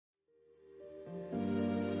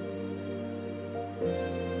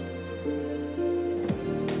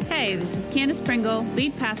this is Candace Pringle,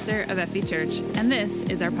 lead pastor of FE Church, and this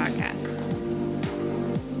is our podcast.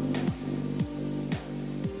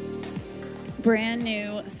 Brand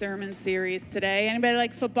new sermon series today. Anybody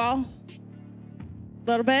like football? A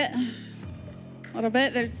little bit? A little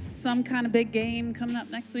bit. There's some kind of big game coming up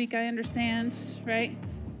next week, I understand, right?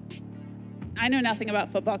 I know nothing about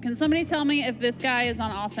football. Can somebody tell me if this guy is on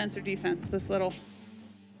offense or defense, this little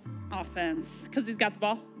offense? Because he's got the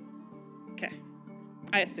ball? Okay.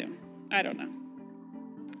 I assume. I don't know.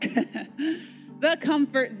 The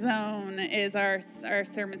comfort zone is our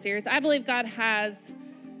sermon series. I believe God has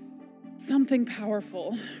something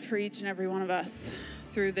powerful for each and every one of us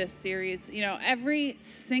through this series. You know, every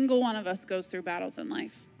single one of us goes through battles in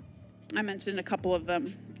life. I mentioned a couple of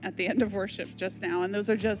them at the end of worship just now, and those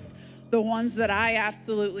are just the ones that I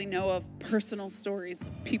absolutely know of, personal stories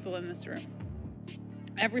of people in this room.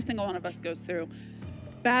 Every single one of us goes through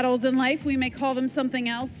battles in life. We may call them something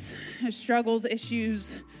else, struggles,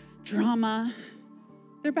 issues, drama.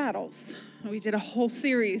 They're battles. We did a whole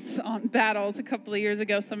series on battles a couple of years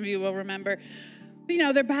ago. Some of you will remember. But, you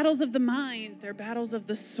know, they're battles of the mind. They're battles of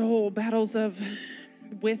the soul, battles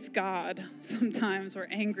with God. Sometimes we're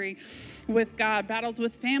angry with God. Battles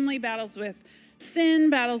with family, battles with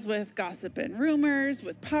sin, battles with gossip and rumors,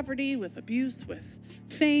 with poverty, with abuse, with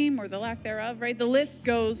fame or the lack thereof, right? The list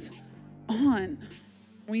goes on.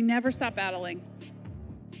 We never stop battling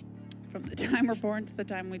from the time we're born to the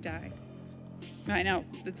time we die. I know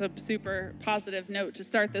it's a super positive note to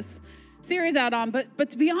start this series out on, but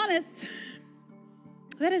to be honest,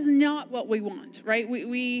 that is not what we want, right?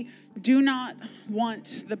 We do not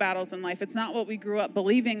want the battles in life. It's not what we grew up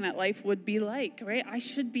believing that life would be like, right? I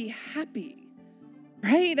should be happy.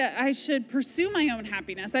 Right? I should pursue my own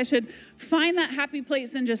happiness. I should find that happy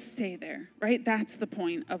place and just stay there, right? That's the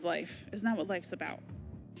point of life. Isn't that what life's about?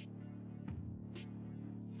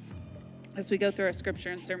 As we go through our scripture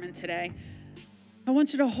and sermon today, I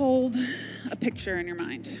want you to hold a picture in your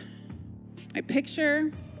mind. I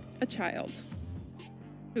picture a child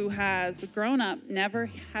who has grown up never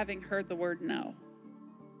having heard the word no.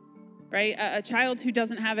 Right? A child who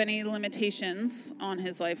doesn't have any limitations on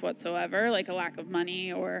his life whatsoever, like a lack of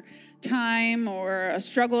money or time or a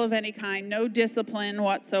struggle of any kind, no discipline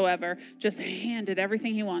whatsoever, just handed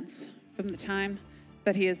everything he wants from the time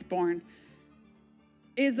that he is born.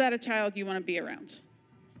 Is that a child you want to be around?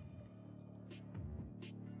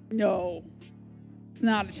 No, it's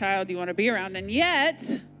not a child you want to be around. And yet,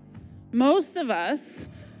 most of us,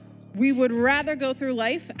 we would rather go through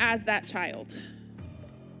life as that child.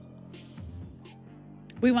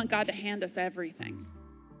 We want God to hand us everything,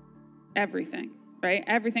 right?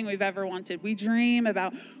 Everything we've ever wanted. We dream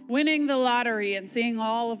about winning the lottery and seeing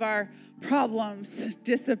all of our problems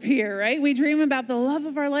disappear, right? We dream about the love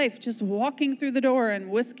of our life just walking through the door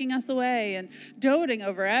and whisking us away and doting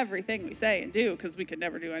over everything we say and do because we could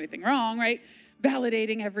never do anything wrong, right?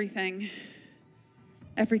 Validating everything,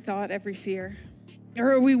 every thought, every fear.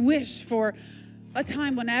 Or we wish for a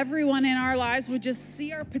time when everyone in our lives would just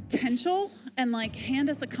see our potential and like hand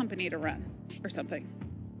us a company to run or something.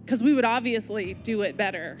 Because we would obviously do it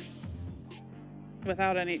better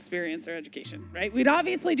without any experience or education, right? We'd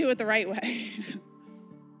obviously do it the right way.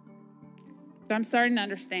 But I'm starting to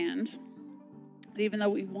understand that even though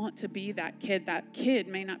we want to be that kid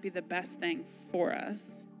may not be the best thing for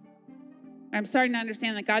us. I'm starting to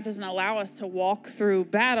understand that God doesn't allow us to walk through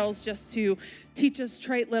battles just to teach us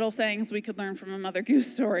trite little sayings we could learn from a Mother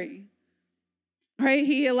Goose story. Right?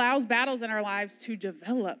 He allows battles in our lives to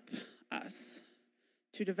develop us,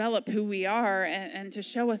 to develop who we are, and to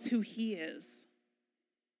show us who he is,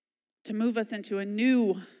 to move us into a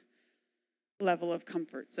new level of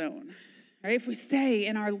comfort zone. Right? If we stay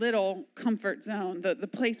in our little comfort zone, the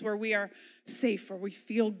place where we are safe, where we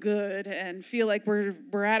feel good and feel like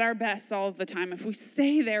we're at our best all of the time, if we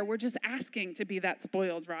stay there, we're just asking to be that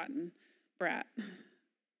spoiled, rotten brat.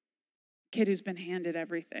 Kid who's been handed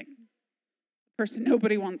everything. Person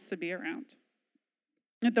nobody wants to be around.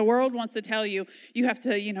 If the world wants to tell you, you have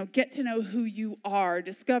to, get to know who you are,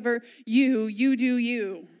 discover you do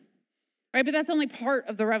you. Right? But that's only part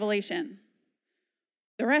of the revelation.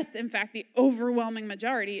 The rest, in fact, the overwhelming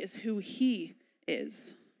majority is who he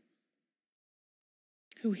is.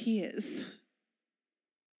 Who he is.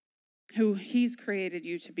 Who he's created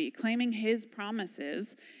you to be. Claiming his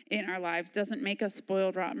promises in our lives doesn't make us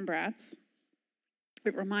spoiled, rotten brats.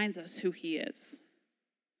 It reminds us who he is.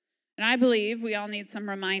 And I believe we all need some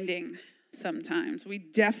reminding sometimes. We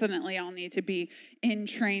definitely all need to be in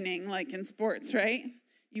training, like in sports, right?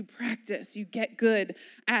 You practice, you get good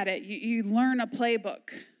at it, you learn a playbook.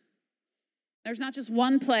 There's not just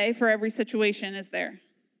one play for every situation, is there?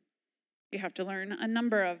 You have to learn a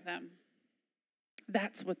number of them.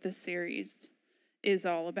 That's what this series is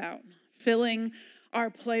all about. Filling our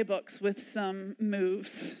playbooks with some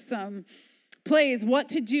moves, some plays, what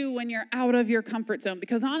to do when you're out of your comfort zone.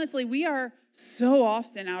 Because honestly, we are so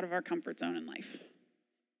often out of our comfort zone in life,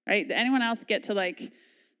 right? Did anyone else get to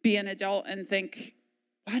be an adult and think,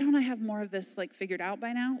 why don't I have more of this figured out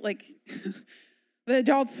by now? The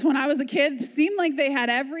adults when I was a kid seemed like they had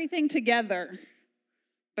everything together.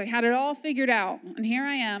 They had it all figured out. And here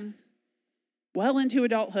I am, well into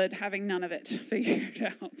adulthood, having none of it figured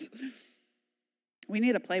out. We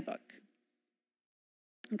need a playbook.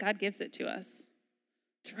 And God gives it to us.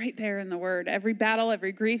 It's right there in the Word. Every battle,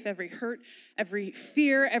 every grief, every hurt, every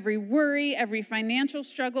fear, every worry, every financial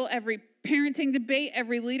struggle, every parenting debate,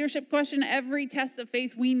 every leadership question, every test of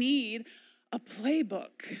faith, we need a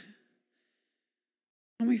playbook.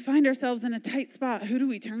 When we find ourselves in a tight spot, who do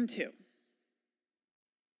we turn to?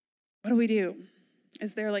 What do we do?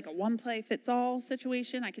 Is there a one-play-fits-all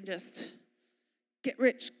situation? I can just get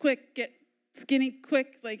rich quick, get skinny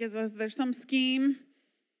quick? Is there some scheme?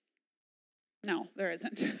 No, there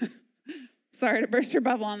isn't. Sorry to burst your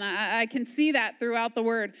bubble on that. I can see that throughout the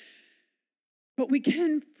Word. But we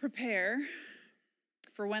can prepare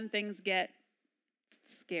for when things get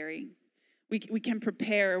scary. We can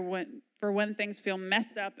prepare for when things feel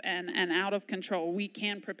messed up and out of control. We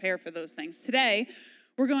can prepare for those things. Today,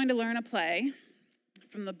 we're going to learn a play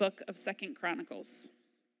from the book of 2 Chronicles.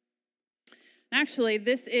 Actually,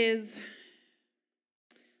 this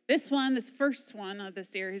first one of the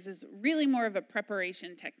series is really more of a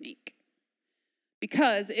preparation technique.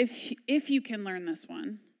 Because if you can learn this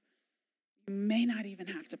one, you may not even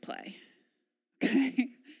have to play. Okay?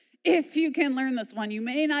 If you can learn this one, you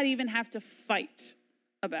may not even have to fight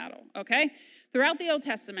a battle. Okay? Throughout the Old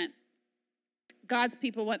Testament, God's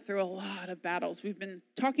people went through a lot of battles. We've been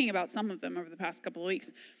talking about some of them over the past couple of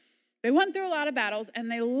weeks. They went through a lot of battles,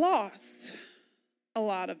 and they lost a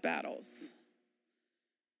lot of battles.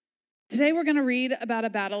 Today, we're going to read about a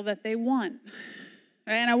battle that they won.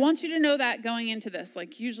 And I want you to know that going into this.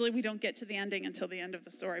 Usually we don't get to the ending until the end of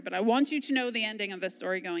the story, but I want you to know the ending of this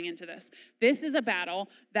story going into this. This is a battle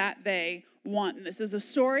that they won. This is a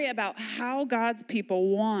story about how God's people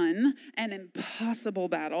won an impossible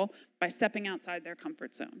battle by stepping outside their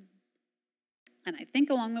comfort zone. And I think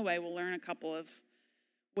along the way, we'll learn a couple of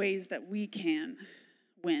ways that we can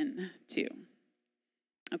win too.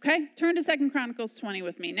 Okay, turn to 2 Chronicles 20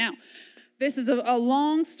 with me. Now, this is a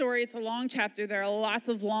long story. It's a long chapter. There are lots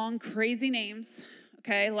of long, crazy names,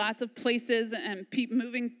 okay? Lots of places and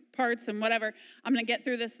moving parts and whatever. I'm going to get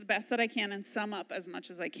through this the best that I can and sum up as much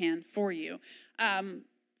as I can for you.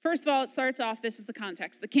 First of all, it starts off, this is the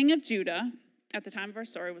context. The king of Judah, at the time of our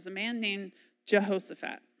story, was a man named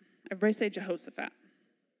Jehoshaphat. Everybody say Jehoshaphat.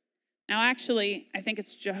 Now, actually, I think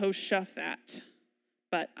it's Jehoshaphat,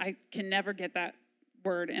 but I can never get that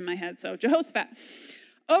word in my head. So Jehoshaphat.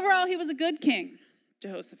 Overall, he was a good king,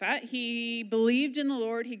 Jehoshaphat. He believed in the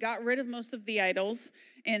Lord. He got rid of most of the idols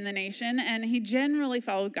in the nation, and he generally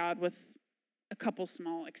followed God with a couple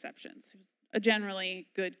small exceptions. He was a generally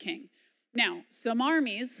good king. Now, some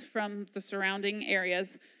armies from the surrounding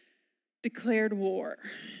areas declared war.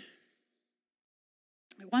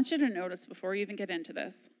 I want you to notice before you even get into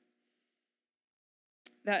this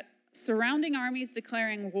that surrounding armies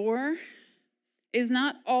declaring war is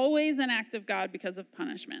not always an act of God because of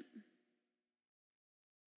punishment.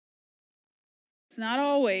 It's not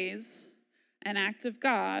always an act of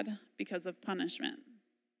God because of punishment.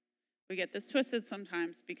 We get this twisted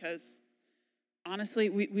sometimes because, honestly,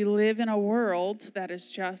 we live in a world that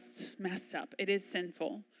is just messed up. It is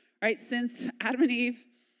sinful, right? Since Adam and Eve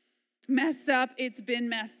messed up, it's been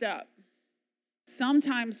messed up.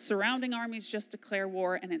 Sometimes surrounding armies just declare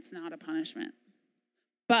war, and it's not a punishment.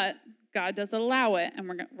 But God does allow it, and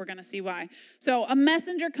we're going to see why. So a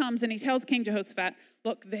messenger comes, and he tells King Jehoshaphat,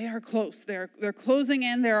 look, they are close. They're closing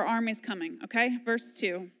in. There are armies coming, okay? Verse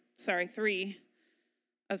 3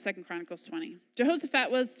 of 2 Chronicles 20.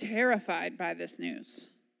 Jehoshaphat was terrified by this news.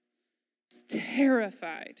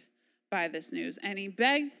 And he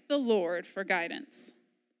begged the Lord for guidance.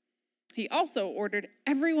 He also ordered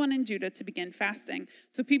everyone in Judah to begin fasting.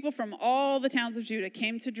 So people from all the towns of Judah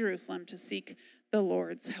came to Jerusalem to seek the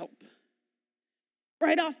Lord's help.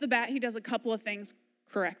 Right off the bat, he does a couple of things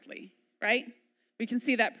correctly, right? We can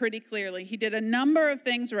see that pretty clearly. He did a number of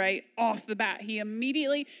things right off the bat. He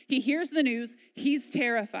hears the news, he's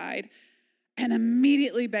terrified, and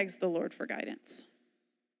immediately begs the Lord for guidance.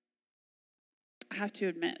 I have to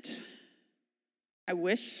admit, I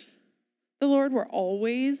wish the Lord were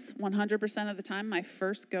always 100% of the time my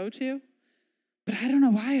first go-to, But I don't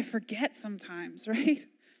know why I forget sometimes, right?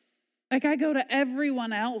 Like I go to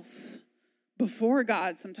everyone else before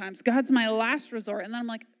God sometimes. God's my last resort. And then I'm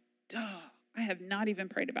like, duh, I have not even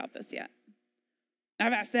prayed about this yet.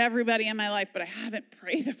 I've asked everybody in my life, but I haven't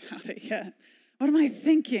prayed about it yet. What am I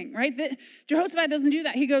thinking, right? Jehoshaphat doesn't do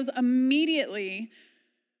that. He goes immediately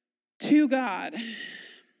to God.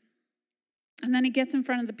 And then he gets in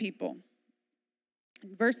front of the people.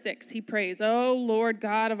 In verse 6, he prays, "Oh, Lord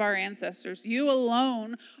God of our ancestors, you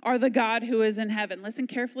alone are the God who is in heaven." Listen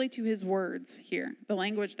carefully to his words here, the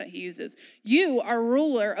language that he uses. "You are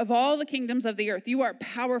ruler of all the kingdoms of the earth. You are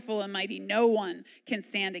powerful and mighty. No one can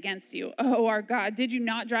stand against you. Oh, our God, did you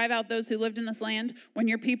not drive out those who lived in this land when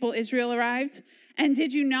your people Israel arrived? And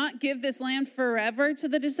did you not give this land forever to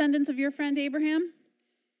the descendants of your friend Abraham?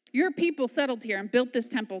 Your people settled here and built this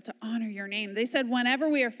temple to honor your name. They said, whenever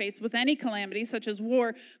we are faced with any calamity, such as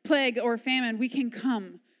war, plague, or famine, we can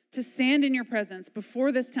come to stand in your presence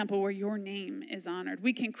before this temple where your name is honored.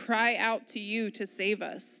 We can cry out to you to save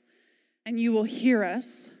us, and you will hear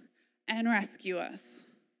us and rescue us.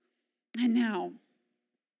 And now,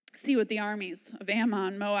 see what the armies of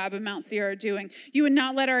Ammon, Moab, and Mount Seir are doing. You would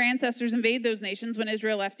not let our ancestors invade those nations when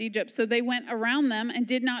Israel left Egypt, so they went around them and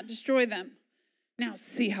did not destroy them. Now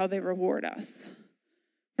see how they reward us.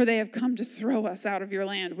 For they have come to throw us out of your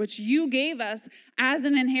land, which you gave us as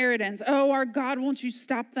an inheritance. Oh, our God, won't you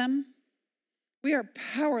stop them? We are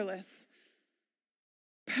powerless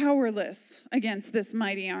against this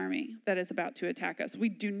mighty army that is about to attack us. We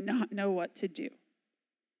do not know what to do,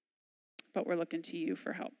 but we're looking to you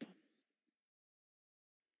for help."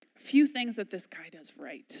 A few things that this guy does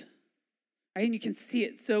right? And you can see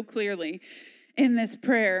it so clearly in this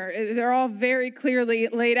prayer. They're all very clearly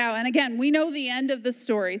laid out. And again, we know the end of the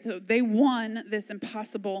story. So they won this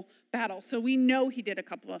impossible battle. So we know he did a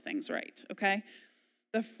couple of things right, okay?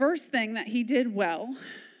 The first thing that he did well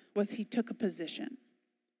was he took a position.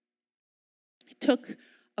 He took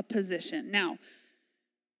a position. Now,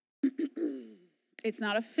 it's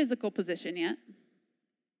not a physical position yet,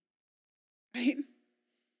 right?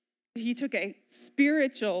 He took a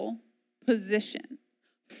spiritual position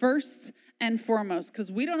first and foremost,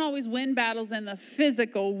 because we don't always win battles in the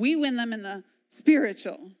physical, we win them in the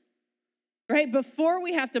spiritual, right? Before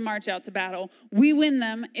we have to march out to battle, we win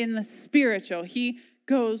them in the spiritual. He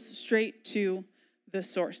goes straight to the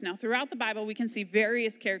source. Now, throughout the Bible, we can see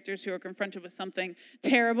various characters who are confronted with something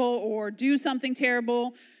terrible or do something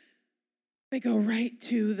terrible. They go right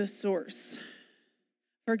to the source.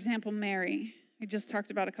 For example, Mary. We just talked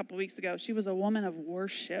about a couple weeks ago. She was a woman of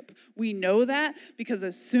worship. We know that because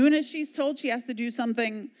as soon as she's told she has to do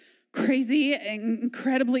something crazy,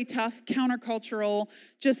 incredibly tough, countercultural,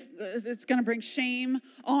 just it's going to bring shame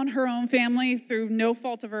on her own family through no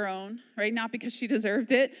fault of her own, right? Not because she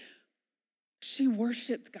deserved it. She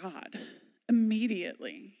worshiped God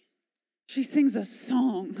immediately. She sings a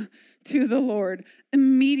song to the Lord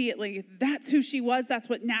immediately. That's who she was. That's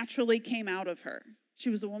what naturally came out of her. She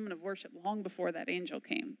was a woman of worship long before that angel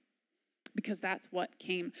came, because that's what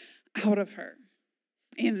came out of her.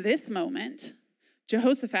 In this moment,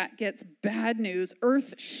 Jehoshaphat gets bad news,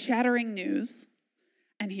 earth-shattering news,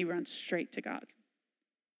 and he runs straight to God.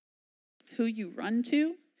 Who you run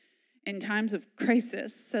to in times of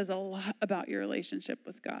crisis says a lot about your relationship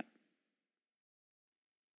with God.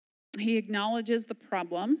 He acknowledges the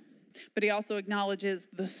problem, but he also acknowledges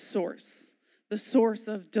the source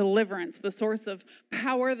of deliverance, the source of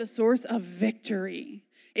power, the source of victory.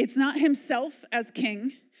 It's not himself as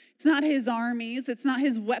king. It's not his armies. It's not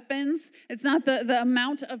his weapons. It's not the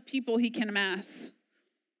amount of people he can amass.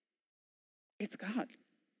 It's God.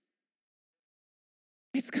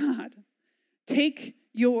 It's God. Take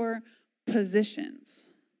your positions.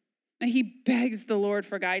 And he begs the Lord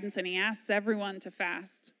for guidance, and he asks everyone to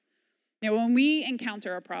fast. Now, when we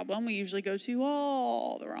encounter a problem, we usually go to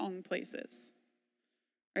all the wrong places.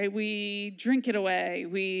 Right? We drink it away.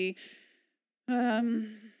 We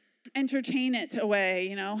entertain it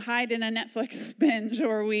away, hide in a Netflix binge,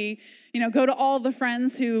 or we, go to all the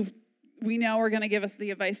friends who we know are going to give us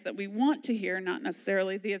the advice that we want to hear, not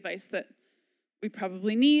necessarily the advice that we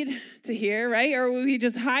probably need to hear, right? Or we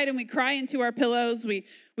just hide and we cry into our pillows. We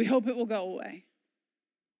hope it will go away.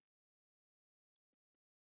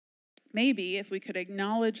 Maybe if we could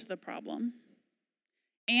acknowledge the problem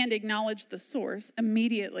and acknowledge the source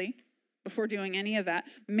immediately before doing any of that,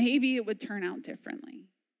 maybe it would turn out differently.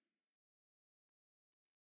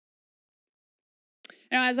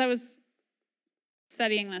 Now, as I was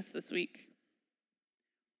studying this week,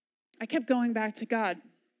 I kept going back to God.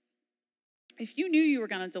 If you knew you were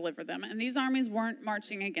going to deliver them, and these armies weren't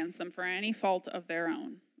marching against them for any fault of their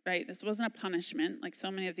own, right? This wasn't a punishment like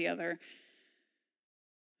so many of the other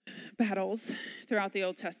battles throughout the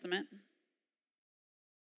Old Testament.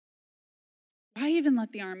 Why even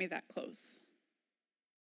let the army that close?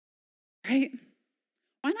 Right?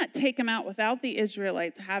 Why not take them out without the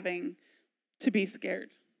Israelites having to be scared?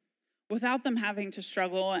 Without them having to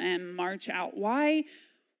struggle and march out? Why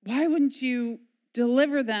wouldn't you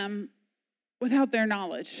deliver them without their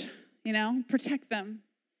knowledge? Protect them.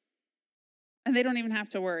 And they don't even have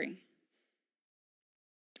to worry.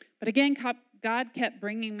 But again, God kept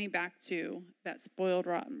bringing me back to that spoiled,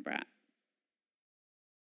 rotten brat.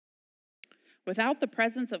 Without the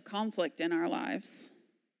presence of conflict in our lives,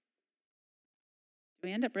 do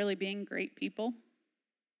we end up really being great people?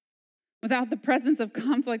 Without the presence of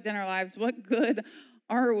conflict in our lives, what good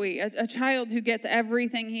are we? A child who gets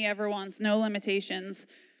everything he ever wants, no limitations.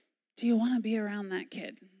 Do you want to be around that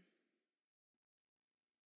kid?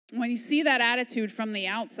 When you see that attitude from the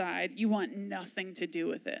outside, you want nothing to do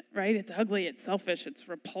with it, right? It's ugly, it's selfish, it's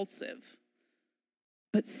repulsive.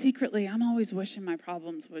 But secretly, I'm always wishing my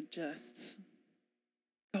problems would just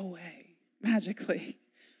go away magically.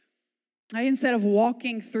 Instead of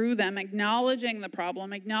walking through them, acknowledging the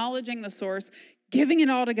problem, acknowledging the source, giving it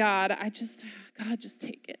all to God, God, just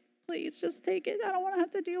take it. Please, just take it. I don't want to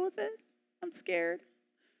have to deal with it. I'm scared.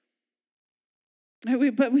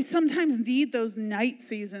 But we sometimes need those night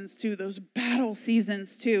seasons too, those battle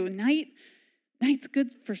seasons too. Night's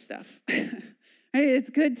good for stuff. It's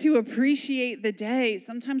good to appreciate the day.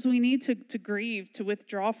 Sometimes we need to grieve, to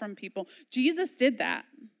withdraw from people. Jesus did that.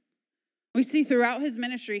 We see throughout his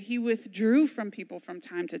ministry, he withdrew from people from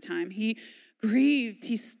time to time. He grieved.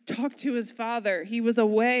 He talked to his Father. He was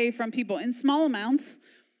away from people in small amounts.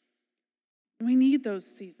 We need those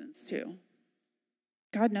seasons too.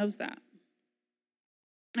 God knows that.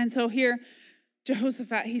 And so here,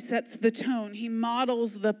 Jehoshaphat, he sets the tone. He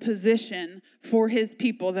models the position for his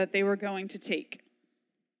people that they were going to take.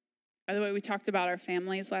 By the way, we talked about our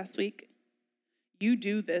families last week. You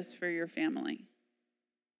do this for your family.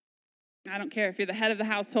 I don't care if you're the head of the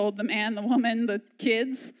household, the man, the woman, the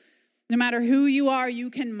kids. No matter who you are,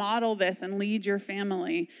 you can model this and lead your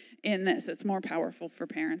family in this. It's more powerful for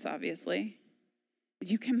parents, obviously.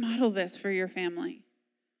 You can model this for your family.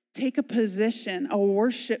 Take a position, a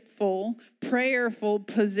worshipful, prayerful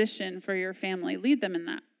position for your family. Lead them in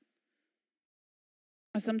that.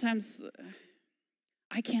 Sometimes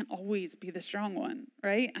I can't always be the strong one,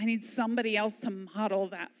 right? I need somebody else to model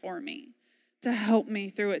that for me, to help me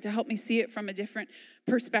through it, to help me see it from a different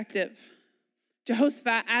perspective.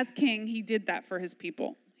 Jehoshaphat, as king, he did that for his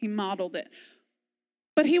people. He modeled it.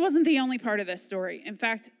 But he wasn't the only part of this story. In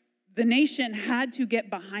fact, the nation had to get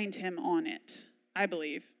behind him on it, I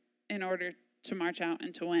believe, in order to march out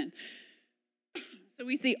and to win. So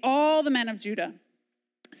we see all the men of Judah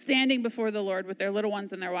standing before the Lord with their little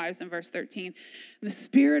ones and their wives in verse 13. The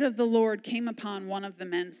Spirit of the Lord came upon one of the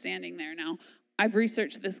men standing there. Now, I've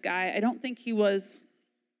researched this guy. I don't think he was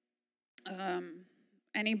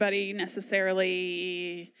anybody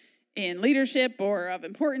necessarily in leadership or of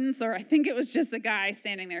importance, or I think it was just a guy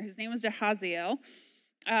standing there. His name was Jahaziel.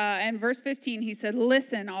 And verse 15, he said,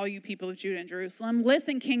 "Listen, all you people of Judah and Jerusalem.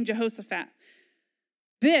 Listen, King Jehoshaphat.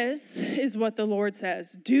 This is what the Lord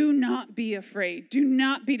says. Do not be afraid. Do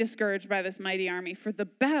not be discouraged by this mighty army, for the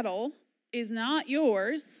battle is not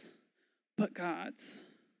yours, but God's.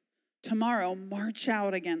 Tomorrow, march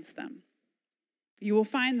out against them. You will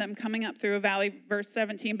find them coming up through a valley," verse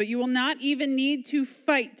 17, "but you will not even need to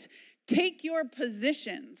fight. Take your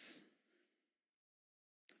positions."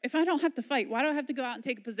 If I don't have to fight, why do I have to go out and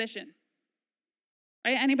take a position?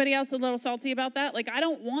 Right? Anybody else a little salty about that? Like, I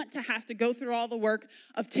don't want to have to go through all the work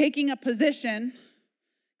of taking a position.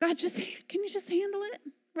 God, can you just handle it,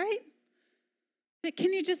 right?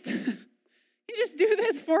 Can you just do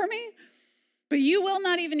this for me? But you will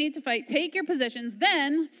not even need to fight. Take your positions,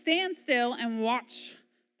 then stand still and watch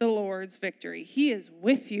the Lord's victory. He is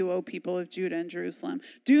with you, O people of Judah and Jerusalem.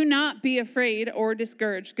 Do not be afraid or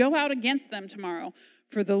discouraged. Go out against them tomorrow,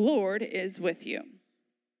 for the Lord is with you.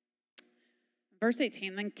 Verse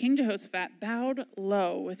 18, then King Jehoshaphat bowed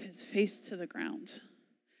low with his face to the ground.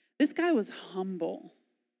 This guy was humble.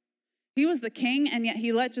 He was the king, and yet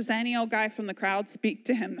he let just any old guy from the crowd speak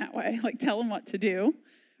to him that way, like tell him what to do,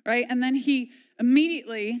 right? And then he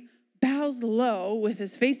immediately bows low with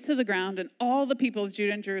his face to the ground, and all the people of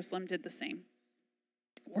Judah and Jerusalem did the same,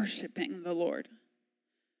 worshiping the Lord.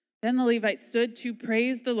 Then the Levites stood to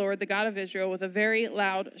praise the Lord, the God of Israel, with a very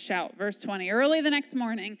loud shout. Verse 20, early the next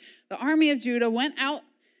morning, the army of Judah went out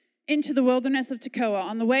into the wilderness of Tekoa.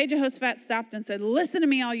 On the way, Jehoshaphat stopped and said, "Listen to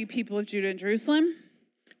me, all you people of Judah and Jerusalem.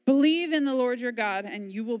 Believe in the Lord your God,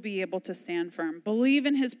 and you will be able to stand firm. Believe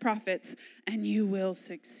in his prophets, and you will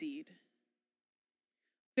succeed.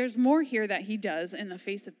 There's more here that he does in the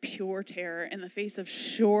face of pure terror, in the face of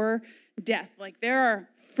sure death. Like there are,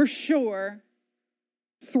 for sure,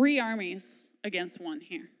 3 armies against one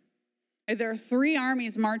here. There are 3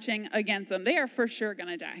 armies marching against them. They are for sure going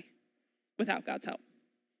to die without God's help.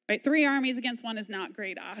 Right? 3 armies against one is not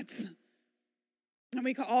great odds. And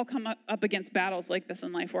we all come up against battles like this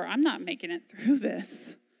in life where I'm not making it through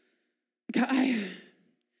this. I'm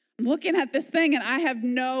looking at this thing and I have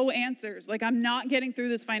no answers. Like I'm not getting through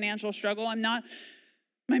this financial struggle.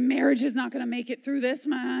 My marriage is not going to make it through this.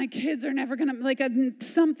 My kids are never going to,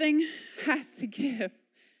 something has to give.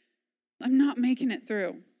 I'm not making it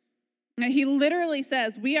through. Now, he literally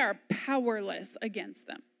says we are powerless against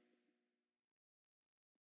them.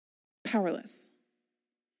 Powerless.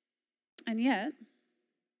 And yet,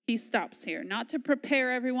 he stops here, not to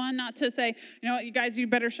prepare everyone, not to say, you know what, you guys, you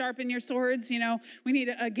better sharpen your swords. You know, we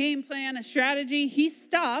need a game plan, a strategy. He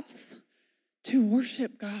stops to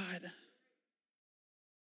worship God.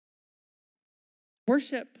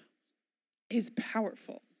 Worship is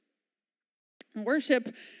powerful. Worship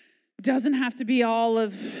doesn't have to be all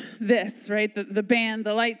of this, right? The band,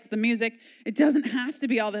 the lights, the music. It doesn't have to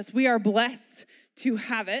be all this. We are blessed to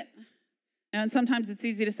have it. And sometimes it's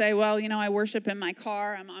easy to say, well, you know, I worship in my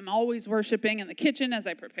car. I'm always worshiping in the kitchen as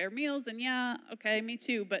I prepare meals. And yeah, okay, me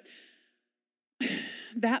too. But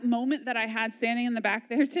that moment that I had standing in the back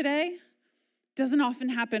there today doesn't often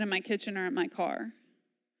happen in my kitchen or in my car.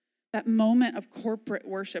 That moment of corporate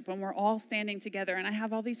worship when we're all standing together. And I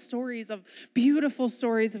have all these stories of beautiful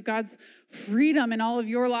stories of God's freedom in all of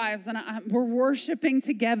your lives. And we're worshiping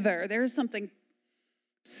together. There's something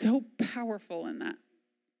so powerful in that.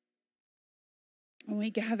 When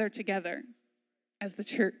we gather together as the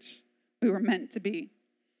church we were meant to be.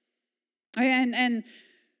 And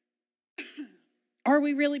are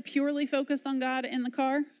we really purely focused on God in the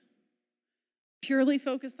car? Purely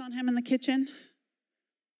focused on him in the kitchen?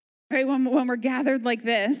 Right? When we're gathered like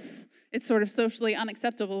this, it's sort of socially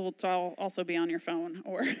unacceptable to also be on your phone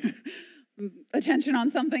or attention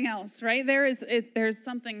on something else, right? There's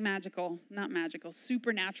something magical, not magical,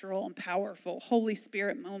 supernatural and powerful, Holy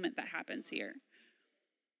Spirit moment that happens here.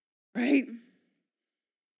 Right?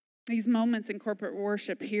 These moments in corporate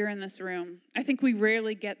worship here in this room, I think we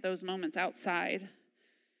rarely get those moments outside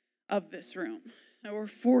of this room. And we're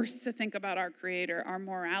forced to think about our Creator, our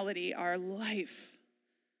morality, our life,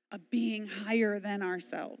 a being higher than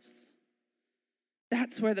ourselves.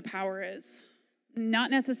 That's where the power is. Not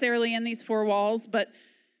necessarily in these 4 walls, but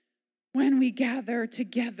when we gather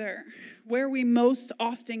together, where we most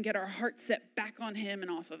often get our heart set back on him and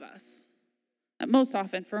off of us. That most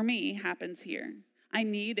often for me happens here. I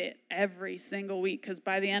need it every single week because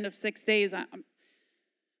by the end of 6 days, I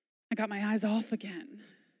got my eyes off again,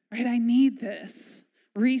 right? I need this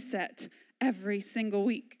reset every single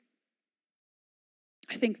week.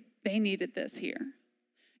 I think they needed this here.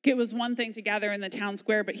 It was one thing to gather in the town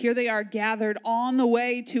square, but here they are gathered on the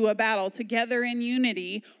way to a battle, together in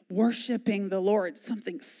unity, worshiping the Lord.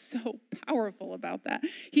 Something so powerful about that.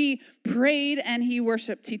 He prayed and he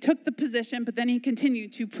worshiped. He took the position, but then he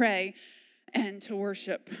continued to pray and to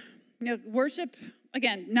worship. You know, worship,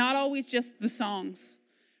 again, not always just the songs,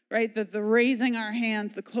 right? The raising our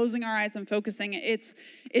hands, the closing our eyes and focusing.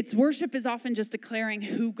 It's worship is often just declaring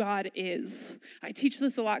who God is. I teach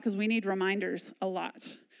this a lot because we need reminders a lot.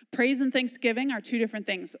 Praise and thanksgiving are 2 different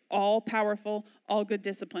things, all powerful, all good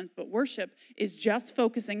disciplines, but worship is just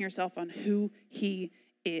focusing yourself on who he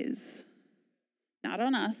is, not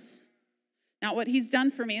on us, not what he's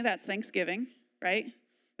done for me. That's thanksgiving, right?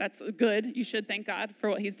 That's good. You should thank God for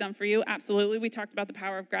what he's done for you. Absolutely. We talked about the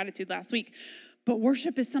power of gratitude last week, but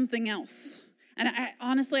worship is something else. And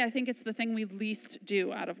honestly, I think it's the thing we least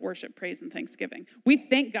do out of worship, praise, and thanksgiving. We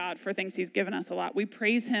thank God for things he's given us a lot. We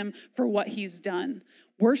praise him for what he's done.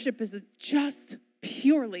 Worship is just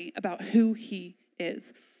purely about who he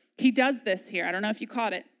is. He does this here. I don't know if you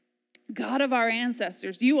caught it. God of our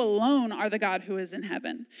ancestors, you alone are the God who is in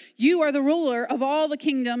heaven. You are the ruler of all the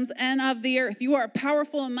kingdoms and of the earth. You are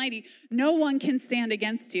powerful and mighty. No one can stand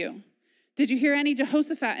against you. Did you hear any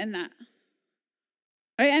Jehoshaphat in that?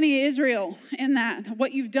 Or any Israel in that?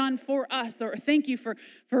 What you've done for us, or thank you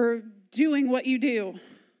for doing what you do.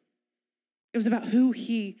 It was about who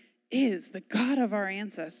he is, the God of our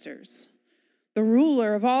ancestors, the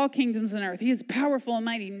ruler of all kingdoms and earth. He is powerful and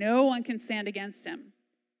mighty. No one can stand against him.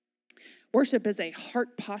 Worship is a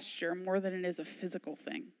heart posture more than it is a physical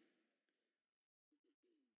thing.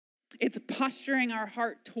 It's posturing our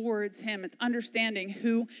heart towards him. It's understanding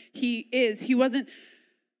who he is. He wasn't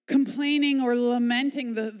complaining or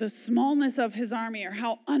lamenting the smallness of his army or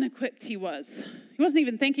how unequipped he was. He wasn't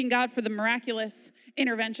even thanking God for the miraculous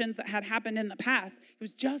interventions that had happened in the past. He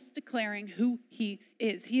was just declaring who he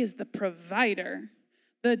is. He is the provider,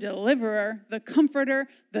 the deliverer, the comforter,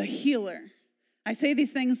 the healer. I say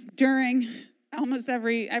these things during almost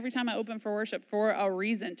every time I open for worship for a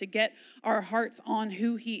reason, to get our hearts on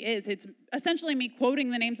who he is. It's essentially me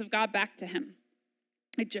quoting the names of God back to him.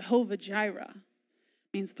 Like Jehovah Jireh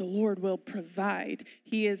means the Lord will provide.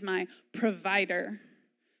 He is my provider.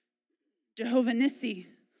 Jehovah Nissi,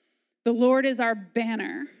 the Lord is our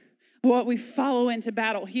banner, what we follow into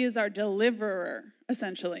battle. He is our deliverer,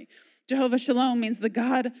 essentially. Jehovah Shalom means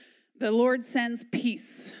the Lord sends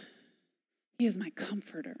peace. He is my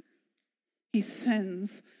comforter. He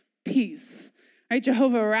sends peace. Right?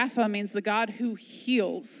 Jehovah Rapha means the God who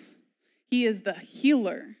heals. He is the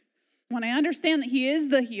healer. When I understand that he is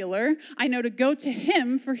the healer, I know to go to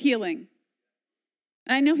him for healing.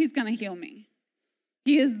 And I know he's going to heal me.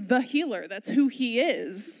 He is the healer. That's who he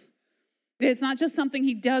is. It's not just something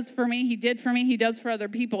he does for me, he did for me, he does for other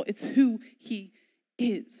people. It's who he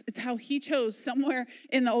is. It's how he chose somewhere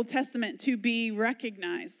in the Old Testament to be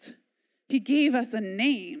recognized. He gave us a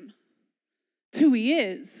name. It's who he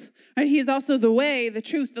is. Right? He is also the way, the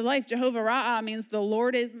truth, the life. Jehovah Ra'ah means the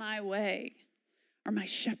Lord is my way, or my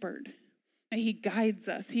shepherd. He guides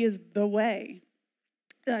us. He is the way.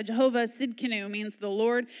 Jehovah Sidkenu means the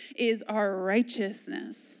Lord is our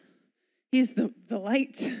righteousness. He's the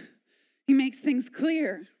light. He makes things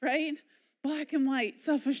clear, right? Black and white,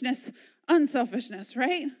 selfishness, unselfishness,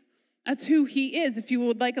 right? That's who he is. If you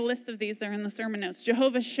would like a list of these, they're in the sermon notes.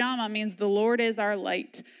 Jehovah Shammah means the Lord is our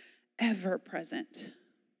light, ever present,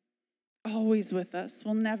 always with us,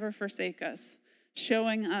 will never forsake us,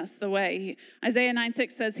 showing us the way. Isaiah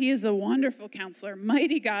 9:6 says, he is a wonderful counselor,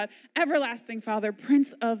 mighty God, everlasting Father,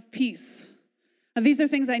 Prince of Peace. Now, these are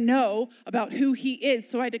things I know about who he is,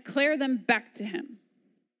 so I declare them back to him.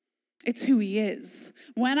 It's who he is.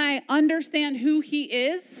 When I understand who he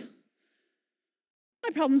is, my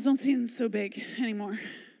problems don't seem so big anymore.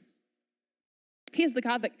 He is the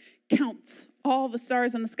God that counts all the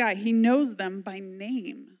stars in the sky. He knows them by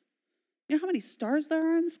name. You know how many stars there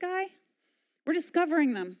are in the sky? We're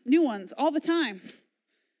discovering them, new ones, all the time.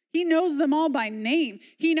 He knows them all by name.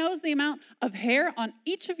 He knows the amount of hair on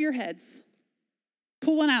each of your heads.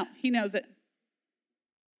 Pull one out. He knows it.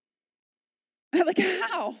 Like,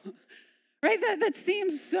 how? Right? That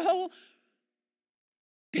seems so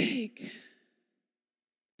big.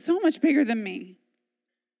 So much bigger than me.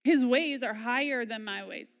 His ways are higher than my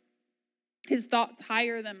ways. His thoughts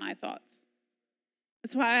higher than my thoughts.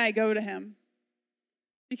 That's why I go to him.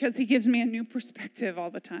 Because he gives me a new perspective all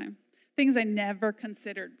the time. Things I never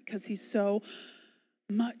considered, because he's so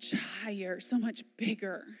much higher, so much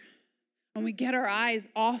bigger. When we get our eyes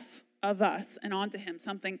off of us and onto him,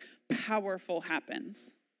 something powerful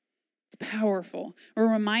happens. It's powerful.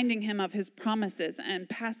 We're reminding him of his promises and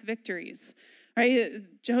past victories. Right?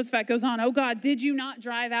 Jehoshaphat goes on, oh God, did you not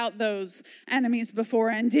drive out those enemies before?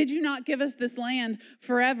 And did you not give us this land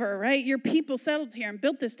forever? Right? Your people settled here and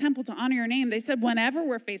built this temple to honor your name. They said, whenever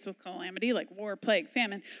we're faced with calamity, like war, plague,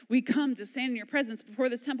 famine, we come to stand in your presence before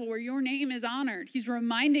this temple where your name is honored. He's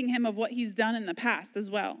reminding him of what he's done in the past as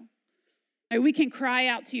well. Right? We can cry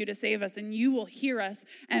out to you to save us, and you will hear us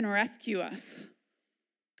and rescue us.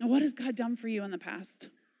 And what has God done for you in the past?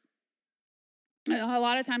 A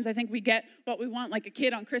lot of times I think we get what we want like a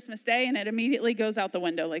kid on Christmas Day, and it immediately goes out the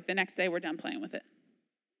window. Like the next day we're done playing with it.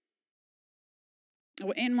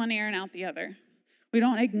 In one ear and out the other. We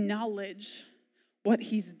don't acknowledge what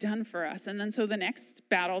he's done for us. And then so the next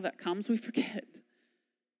battle that comes, we forget.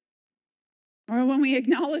 Or when we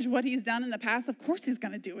acknowledge what he's done in the past, of course he's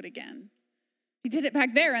going to do it again. He did it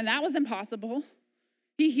back there, and that was impossible.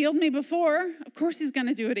 He healed me before. Of course he's going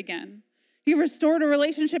to do it again. He restored a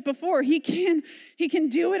relationship before. He can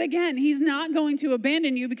do it again. He's not going to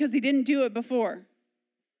abandon you because he didn't do it before.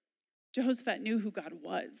 Jehoshaphat knew who God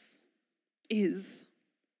is.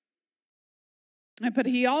 But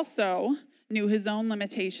he also knew his own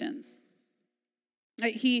limitations.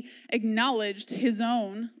 He acknowledged his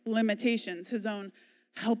own limitations, his own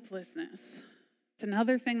helplessness. It's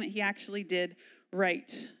another thing that he actually did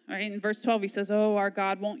right. In verse 12, he says, oh, our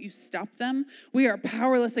God, won't you stop them? We are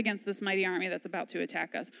powerless against this mighty army that's about to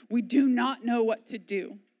attack us. We do not know what to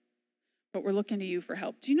do, but we're looking to you for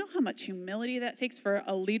help. Do you know how much humility that takes for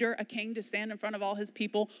a leader, a king, to stand in front of all his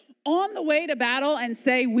people on the way to battle and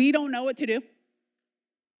say, we don't know what to do?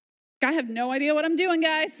 I have no idea what I'm doing,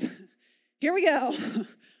 guys. Here we go.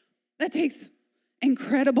 That takes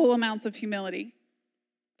incredible amounts of humility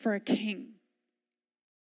for a king.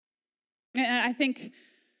 And I think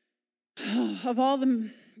of all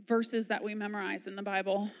the verses that we memorize in the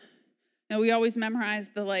Bible, we always memorize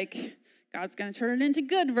the God's going to turn it into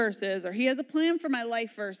good verses, or he has a plan for my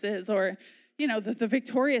life verses, or, the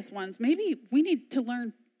victorious ones. Maybe we need to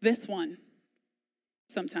learn this one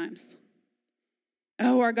sometimes.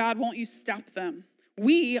 Oh, our God, won't you stop them?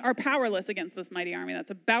 We are powerless against this mighty army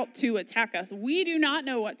that's about to attack us. We do not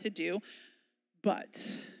know what to do, but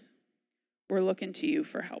we're looking to you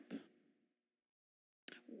for help.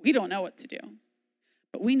 We don't know what to do,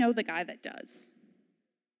 but we know the guy that does.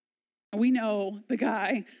 We know the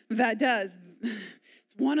guy that does.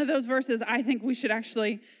 It's one of those verses I think we should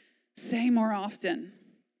actually say more often.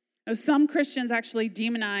 Some Christians actually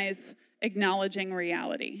demonize acknowledging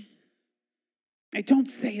reality. Don't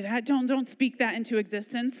say that. Don't speak that into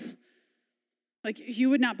existence. You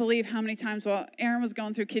would not believe how many times while Aaron was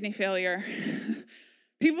going through kidney failure,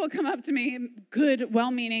 people would come up to me, good,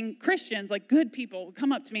 well-meaning Christians, good people, would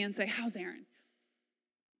come up to me and say, how's Aaron?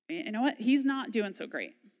 You know what? He's not doing so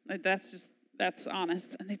great. That's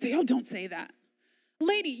honest. And they'd say, oh, don't say that.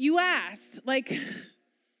 Lady, you asked.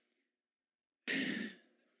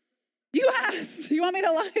 You asked. You want me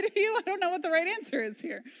to lie to you? I don't know what the right answer is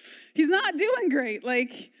here. He's not doing great.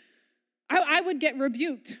 I would get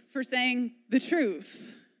rebuked for saying the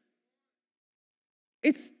truth.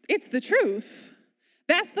 It's the truth.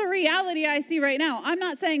 That's the reality I see right now. I'm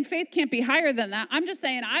not saying faith can't be higher than that. I'm just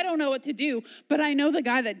saying I don't know what to do, but I know the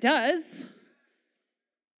guy that does.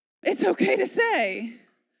 It's okay to say.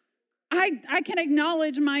 I can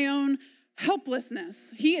acknowledge my own helplessness.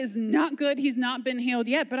 He is not good. He's not been healed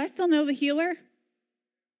yet, but I still know the healer.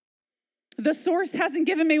 The source hasn't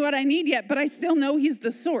given me what I need yet, but I still know he's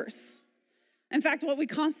the source. In fact, what we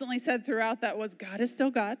constantly said throughout that was God is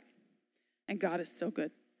still God, and God is still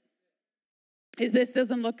good. If this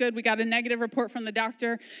doesn't look good, we got a negative report from the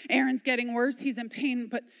doctor. Aaron's getting worse. He's in pain,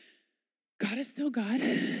 but God is still God,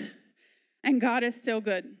 and God is still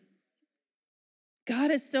good.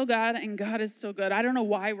 God is still God, and God is still good. I don't know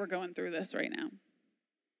why we're going through this right now.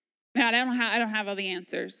 I don't have all the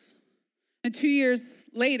answers. And 2 years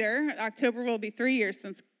later, October will be 3 years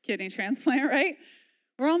since kidney transplant, right?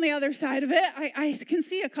 We're on the other side of it. I can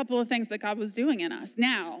see a couple of things that God was doing in us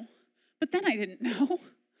now, but then I didn't know.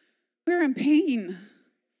 We were in pain.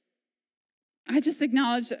 I just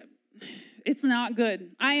acknowledge it's not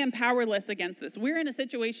good. I am powerless against this. We're in a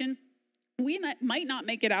situation we might not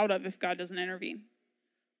make it out of if God doesn't intervene.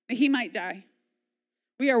 He might die.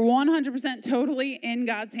 We are 100% totally in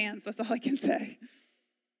God's hands. That's all I can say.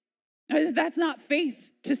 That's not faith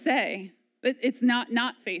to say. It's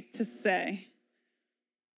not faith to say.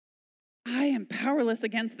 I am powerless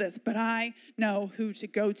against this, but I know who to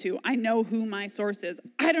go to. I know who my source is.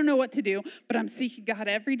 I don't know what to do, but I'm seeking God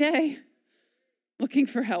every day, looking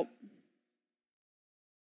for help.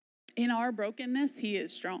 In our brokenness, he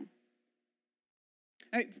is strong.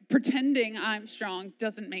 Pretending I'm strong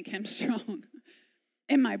doesn't make him strong.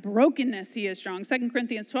 In my brokenness, he is strong. 2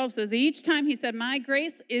 Corinthians 12 says, each time he said, my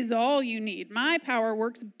grace is all you need. My power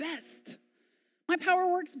works best. My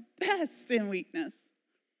power works best in weakness.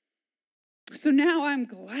 So now I'm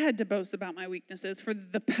glad to boast about my weaknesses, for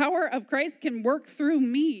the power of Christ can work through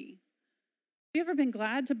me. Have you ever been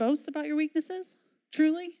glad to boast about your weaknesses?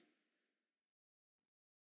 Truly?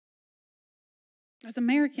 As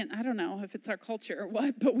American, I don't know if it's our culture or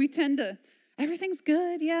what, but we tend to, everything's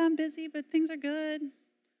good. Yeah, I'm busy, but things are good,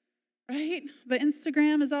 right? The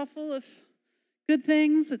Instagram is all full of good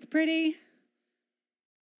things. It's pretty.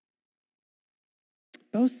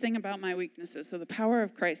 Boasting about my weaknesses so the power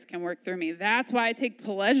of Christ can work through me. That's why I take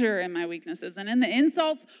pleasure in my weaknesses and in the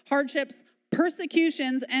insults, hardships,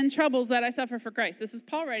 persecutions, and troubles that I suffer for Christ. This is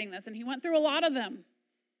Paul writing this, and he went through a lot of them.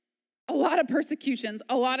 A lot of persecutions,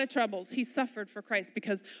 a lot of troubles. He suffered for Christ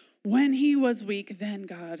because when he was weak, then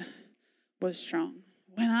God was strong.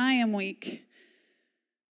 When I am weak,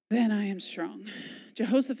 then I am strong.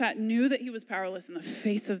 Jehoshaphat knew that he was powerless in the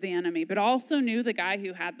face of the enemy, but also knew the guy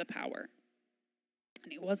who had the power.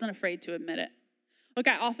 And he wasn't afraid to admit it. Look,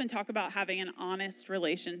 I often talk about having an honest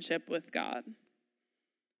relationship with God,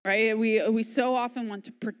 right? We so often want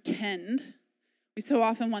to pretend. We so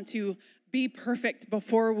often want to be perfect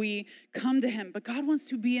before we come to him. But God wants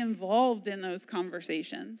to be involved in those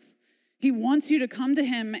conversations. He wants you to come to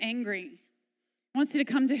him angry. He wants you to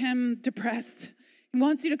come to him depressed. He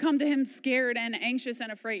wants you to come to him scared and anxious and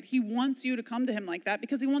afraid. He wants you to come to him like that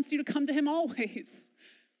because he wants you to come to him always.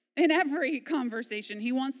 In every conversation,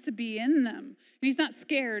 he wants to be in them. And he's not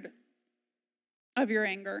scared of your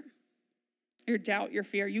anger, your doubt, your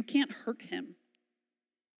fear. You can't hurt him.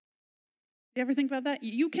 You ever think about that?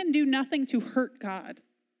 You can do nothing to hurt God.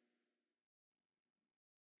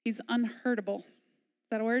 He's unhurtable. Is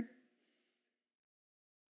that a word?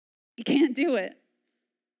 You can't do it.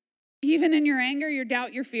 Even in your anger, your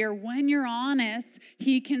doubt, your fear, when you're honest,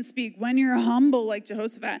 he can speak. When you're humble like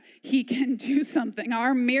Jehoshaphat, he can do something.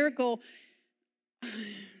 Our miracle,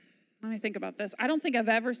 let me think about this. I don't think I've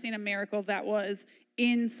ever seen a miracle that was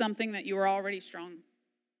in something that you were already strong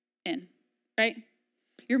in, right?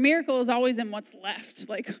 Your miracle is always in what's left,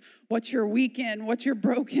 like what you're weak in, what you're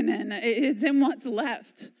broken in. It's in what's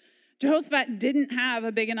left. Jehoshaphat didn't have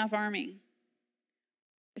a big enough army,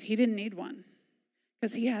 but he didn't need one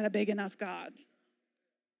because he had a big enough God.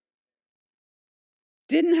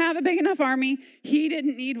 Didn't have a big enough army. He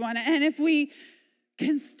didn't need one. And if we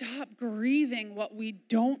can stop grieving what we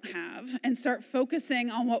don't have and start focusing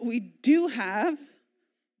on what we do have,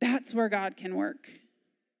 that's where God can work.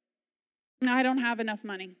 Now, I don't have enough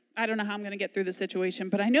money. I don't know how I'm going to get through the situation,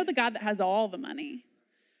 but I know the God that has all the money.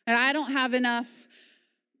 And I don't have enough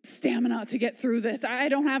stamina to get through this. I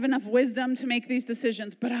don't have enough wisdom to make these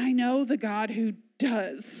decisions, but I know the God who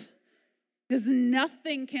does. Because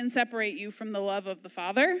nothing can separate you from the love of the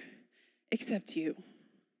Father except you.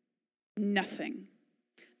 Nothing.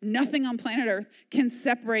 Nothing on planet Earth can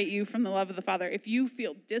separate you from the love of the Father. If you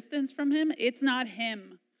feel distance from him, it's not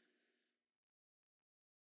him.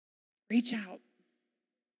 Reach out.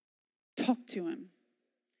 Talk to him.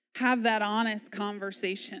 Have that honest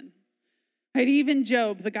conversation. Right? Even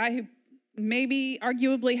Job, the guy who maybe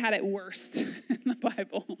arguably had it worst in the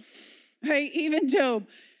Bible. Right? Even Job,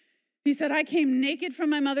 he said, I came naked from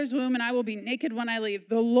my mother's womb and I will be naked when I leave.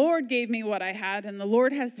 The Lord gave me what I had and the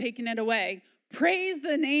Lord has taken it away. Praise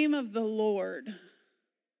the name of the Lord.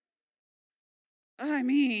 I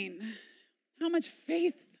mean, how much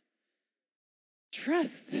faith,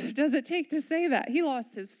 trust does it take to say that? He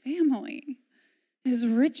lost his family, his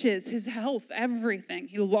riches, his health, everything.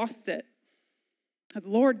 He lost it. The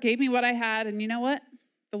Lord gave me what I had, and you know what?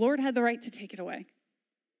 The Lord had the right to take it away.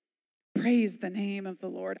 Praise the name of the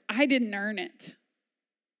Lord. I didn't earn it.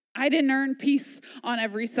 I didn't earn peace on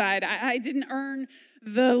every side. I didn't earn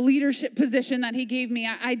the leadership position that he gave me.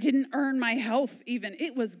 I didn't earn my health even.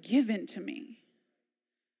 It was given to me.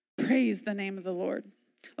 Praise the name of the Lord.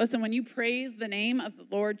 Listen, when you praise the name of the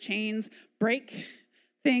Lord, chains break,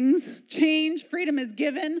 things change, freedom is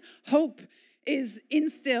given, hope is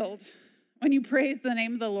instilled. When you praise the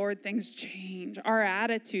name of the Lord, things change. Our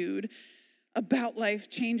attitude about life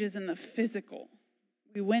changes in the physical.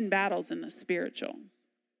 We win battles in the spiritual.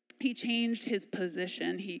 He changed his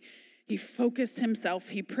position. He focused himself.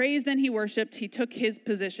 He praised and he worshiped. He took his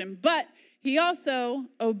position. But he also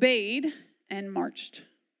obeyed and marched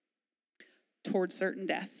toward certain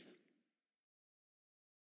death.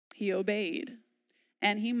 He obeyed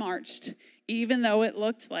and he marched, even though it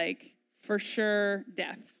looked like, for sure,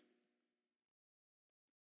 death.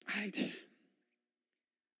 If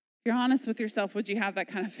you're honest with yourself, would you have that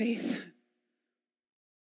kind of faith?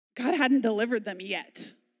 God hadn't delivered them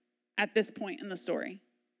yet at this point in the story.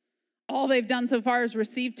 All they've done so far is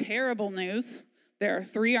receive terrible news. There are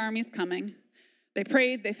 3 armies coming. They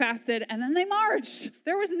prayed, they fasted, and then they marched.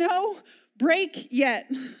 There was no break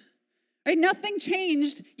yet. Right? Nothing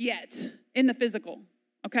changed yet in the physical,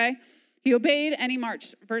 okay? He obeyed and he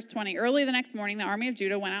marched. Verse 20, early the next morning, the army of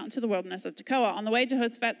Judah went out into the wilderness of Tekoa. On the way,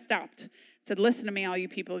 Jehoshaphat stopped, said, listen to me, all you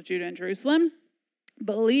people of Judah and Jerusalem.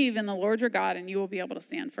 Believe in the Lord your God and you will be able to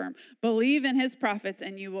stand firm. Believe in his prophets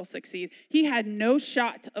and you will succeed. He had no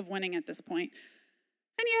shot of winning at this point.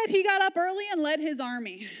 And yet he got up early and led his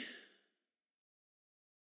army.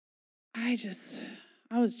 I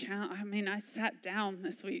sat down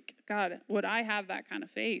this week. God, would I have that kind of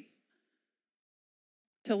faith?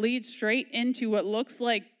 To lead straight into what looks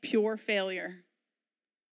like pure failure.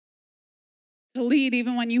 To lead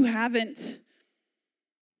even when you haven't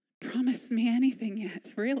promised me anything yet,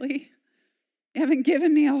 really. You haven't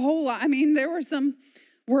given me a whole lot. I mean, there were some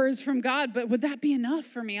words from God, but would that be enough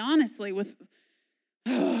for me, honestly, with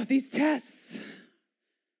these tests?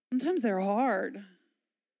 Sometimes they're hard.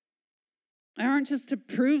 They aren't just to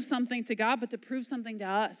prove something to God, but to prove something to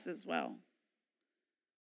us as well.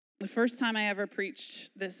 The first time I ever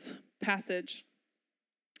preached this passage,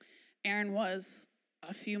 Aaron was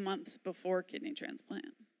a few months before kidney transplant.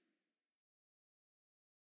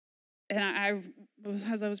 And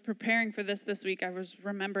as I was preparing for this week, I was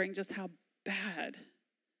remembering just how bad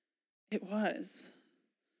it was.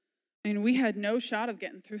 I mean, we had no shot of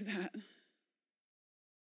getting through that.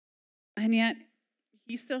 And yet,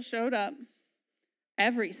 he still showed up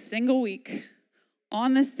every single week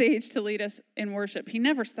on the stage to lead us in worship. He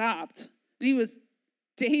never stopped. And he was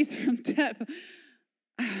days from death.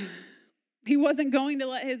 He wasn't going to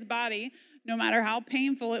let his body no matter how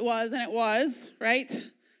painful it was, and it was, right?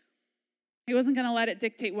 He wasn't going to let it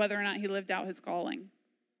dictate whether or not he lived out his calling.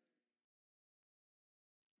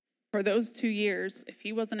 For those 2 years, if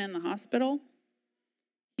he wasn't in the hospital,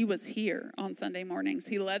 he was here on Sunday mornings.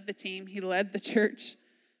 He led the team. He led the church.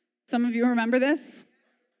 Some of you remember this?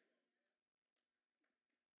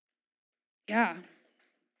 Yeah.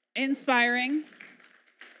 Inspiring.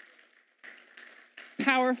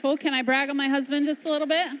 Powerful. Can I brag on my husband just a little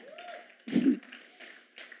bit?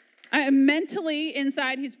 Mentally,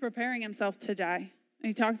 inside, he's preparing himself to die. And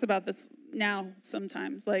he talks about this now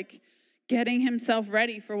sometimes, like getting himself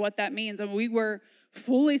ready for what that means. And we were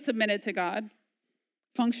fully submitted to God,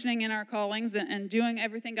 functioning in our callings and doing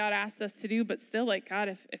everything God asked us to do, but still like, God,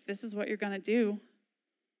 if this is what you're going to do.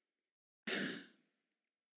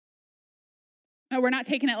 No, we're not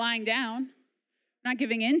taking it lying down, not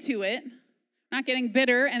giving into it, not getting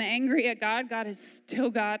bitter and angry at God. God is still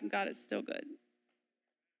God, and God is still good.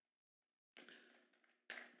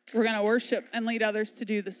 We're going to worship and lead others to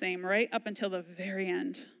do the same, right? Up until the very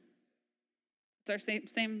end. It's our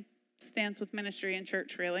same stance with ministry and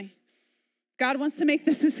church, really. God wants to make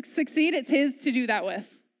this succeed. It's his to do that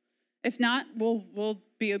with. If not, we'll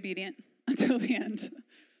be obedient until the end,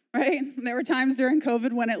 right? There were times during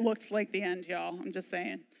COVID when it looked like the end, y'all. I'm just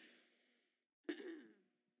saying.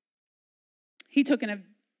 He took an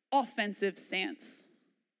offensive stance,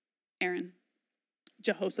 Aaron,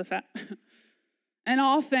 Jehoshaphat. An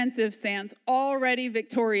offensive stance, already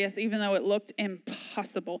victorious, even though it looked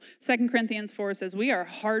impossible. 2 Corinthians 4 says, we are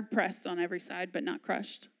hard pressed on every side, but not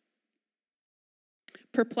crushed.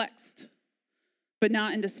 Perplexed, but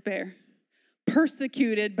not in despair.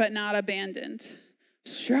 Persecuted, but not abandoned.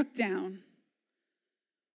 Struck down,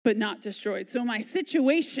 but not destroyed. So my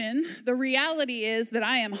situation, the reality is that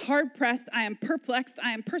I am hard pressed, I am perplexed,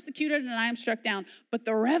 I am persecuted, and I am struck down. But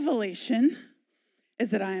the revelation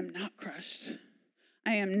is that I am not crushed.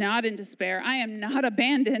 I am not in despair. I am not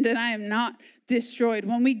abandoned, and I am not destroyed.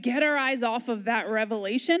 When we get our eyes off of that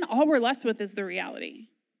revelation, all we're left with is the reality.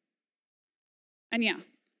 And yeah,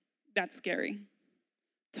 that's scary.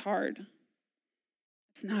 It's hard.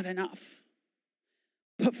 It's not enough.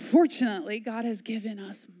 But fortunately, God has given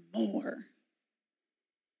us more.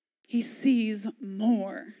 He sees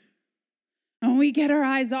more. When we get our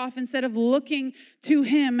eyes off, instead of looking to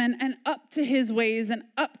him and up to his ways and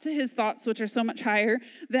up to his thoughts, which are so much higher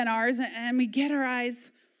than ours, and we get our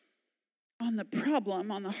eyes on the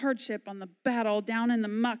problem, on the hardship, on the battle, down in the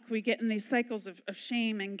muck, we get in these cycles of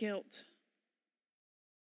shame and guilt.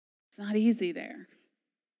 It's not easy there.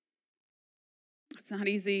 It's not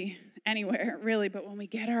easy anywhere, really, but when we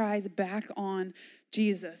get our eyes back on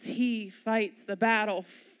Jesus, he fights the battle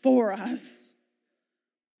for us.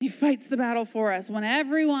 He fights the battle for us. When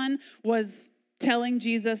everyone was telling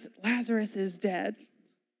Jesus, Lazarus is dead,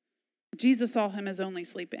 Jesus saw him as only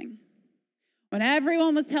sleeping. When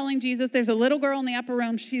everyone was telling Jesus, there's a little girl in the upper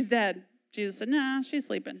room, she's dead, Jesus said, nah, she's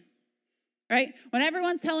sleeping. Right? When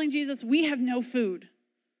everyone's telling Jesus, we have no food,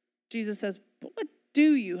 Jesus says, but what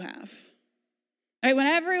do you have? Right? When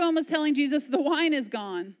everyone was telling Jesus, the wine is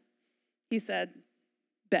gone, he said,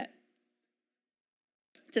 bet.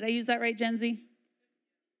 Did I use that right, Gen Z?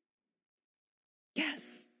 Yes.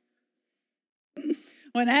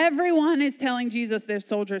 When everyone is telling Jesus there's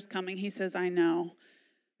soldiers coming, he says, I know.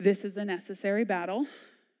 This is a necessary battle.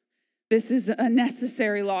 This is a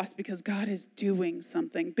necessary loss because God is doing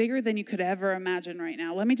something bigger than you could ever imagine right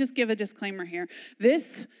now. Let me just give a disclaimer here.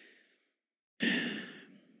 This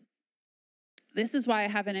is why I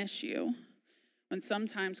have an issue when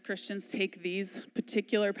sometimes Christians take these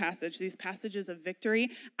particular passages, these passages of victory,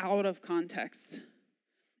 out of context.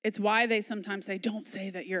 It's why they sometimes say, don't say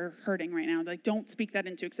that you're hurting right now. Like, don't speak that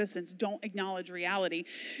into existence. Don't acknowledge reality.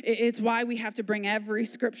 It's why we have to bring every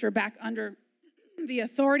scripture back under the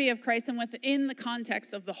authority of Christ and within the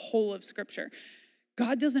context of the whole of Scripture.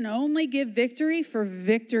 God doesn't only give victory for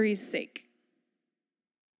victory's sake.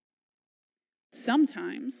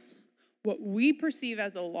 Sometimes what we perceive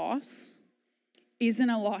as a loss isn't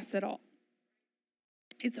a loss at all.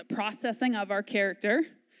 It's a processing of our character,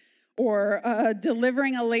 or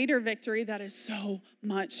delivering a later victory that is so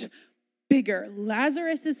much bigger.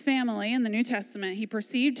 Lazarus' family in the New Testament,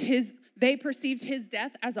 they perceived his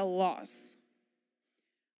death as a loss.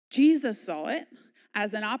 Jesus saw it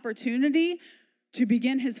as an opportunity to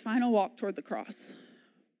begin his final walk toward the cross.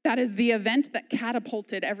 That is the event that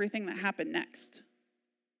catapulted everything that happened next.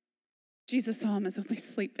 Jesus saw him as only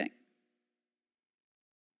sleeping.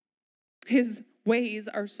 His ways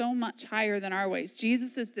are so much higher than our ways.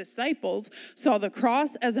 Jesus' disciples saw the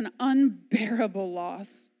cross as an unbearable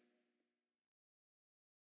loss.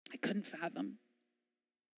 I couldn't fathom.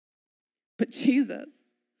 But Jesus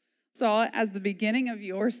saw it as the beginning of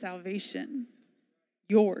your salvation,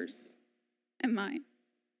 yours and mine,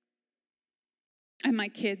 and my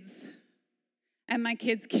kids, and my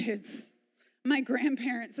kids' kids, my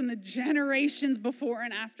grandparents, and the generations before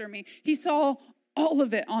and after me. He saw all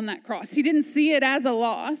of it on that cross. He didn't see it as a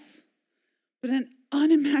loss, but an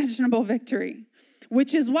unimaginable victory,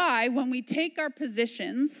 which is why when we take our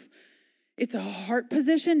positions, it's a heart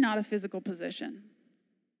position, not a physical position.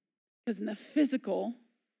 Because in the physical,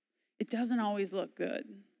 it doesn't always look good.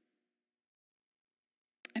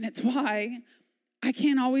 And it's why I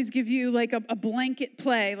can't always give you like a blanket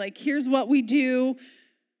play. Like, here's what we do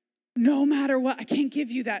no matter what. I can't give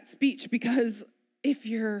you that speech, because if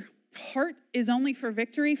your heart is only for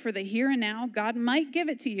victory, for the here and now, God might give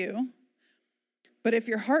it to you. But if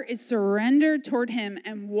your heart is surrendered toward him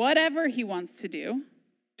and whatever he wants to do,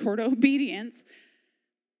 toward obedience,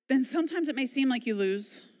 then sometimes it may seem like you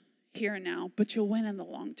lose here and now, but you'll win in the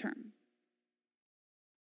long term.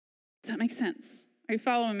 Does that make sense? Are you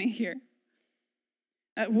following me here?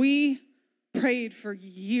 We prayed for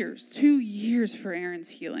years, 2 years for Aaron's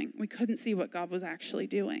healing. We couldn't see what God was actually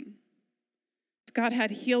doing. If God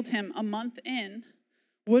had healed him a month in,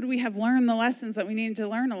 would we have learned the lessons that we needed to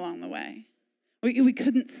learn along the way? We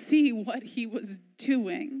couldn't see what he was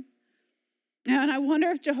doing. And I wonder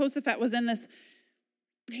if Jehoshaphat was in this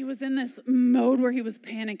mode where he was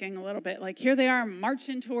panicking a little bit. Like, here they are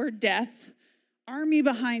marching toward death, army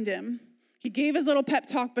behind him. He gave his little pep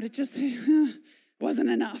talk, but it just wasn't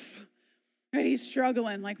enough. Right? He's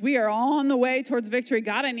struggling. Like, we are on the way towards victory.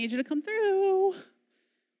 God, I need you to come through.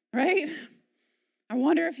 Right? I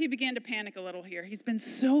wonder if he began to panic a little here. He's been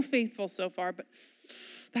so faithful so far, but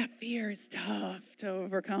that fear is tough to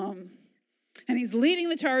overcome. And he's leading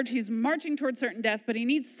the charge. He's marching toward certain death, but he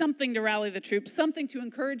needs something to rally the troops, something to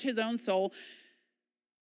encourage his own soul.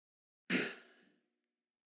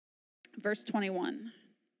 Verse 21.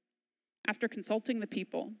 After consulting the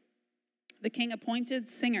people, the king appointed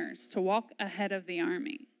singers to walk ahead of the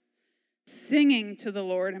army, singing to the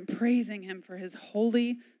Lord and praising him for his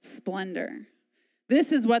holy splendor.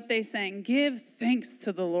 This is what they sang: "Give thanks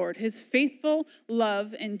to the Lord. His faithful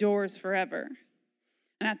love endures forever."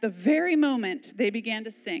 And at the very moment they began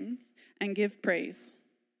to sing and give praise.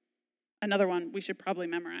 Another one we should probably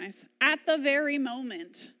memorize. At the very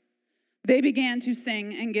moment they began to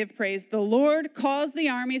sing and give praise, the Lord caused the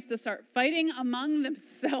armies to start fighting among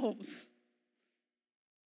themselves.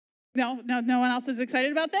 No one else is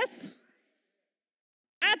excited about this?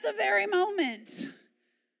 At the very moment.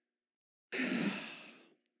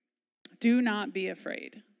 Do not be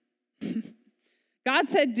afraid. God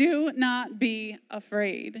said, do not be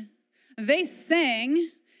afraid. They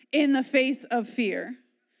sang in the face of fear.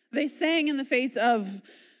 They sang in the face of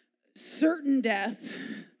certain death.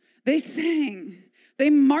 They sang.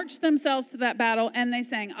 They marched themselves to that battle, and they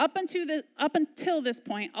sang. Up until this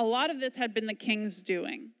point, a lot of this had been the king's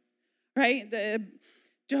doing, right?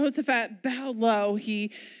 Jehoshaphat bowed low.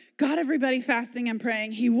 He got everybody fasting and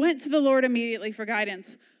praying. He went to the Lord immediately for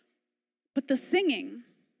guidance. But the singing,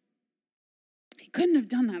 he couldn't have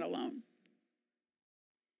done that alone.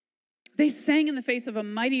 They sang in the face of a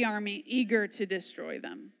mighty army eager to destroy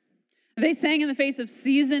them. They sang in the face of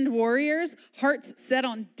seasoned warriors, hearts set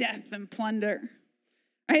on death and plunder.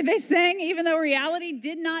 Right? They sang even though reality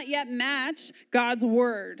did not yet match God's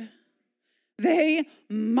word. They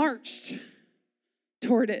marched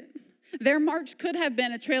toward it. Their march could have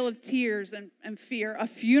been a trail of tears and fear, a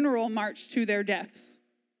funeral march to their deaths.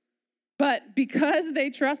 But because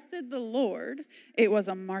they trusted the Lord, it was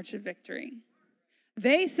a march of victory.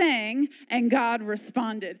 They sang, and God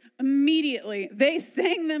responded. Immediately, they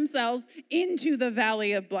sang themselves into the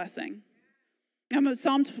valley of blessing.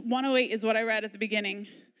 Psalm 108 is what I read at the beginning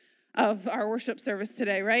of our worship service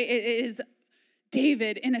today, right? It is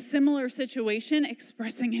David in a similar situation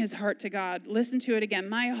expressing his heart to God. Listen to it again.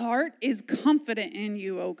 My heart is confident in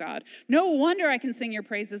you, O God. No wonder I can sing your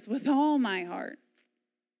praises with all my heart.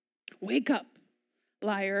 Wake up,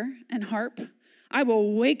 lyre and harp. I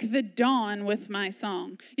will wake the dawn with my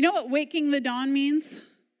song. You know what waking the dawn means?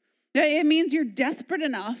 It means you're desperate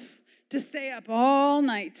enough to stay up all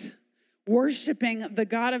night worshiping the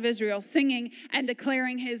God of Israel, singing and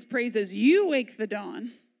declaring his praises. You wake the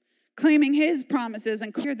dawn, claiming his promises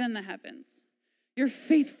and clearer than the heavens. Your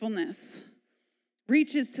faithfulness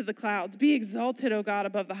reaches to the clouds. Be exalted, O God,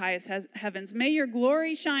 above the highest heavens. May your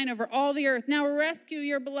glory shine over all the earth. Now rescue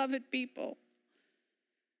your beloved people.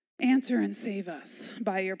 Answer and save us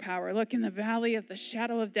by your power. Look, in the valley of the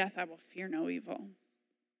shadow of death, I will fear no evil.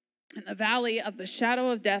 In the valley of the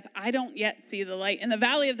shadow of death, I don't yet see the light. In the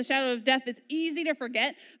valley of the shadow of death, it's easy to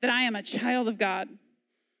forget that I am a child of God.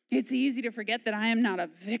 It's easy to forget that I am not a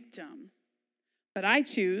victim. But I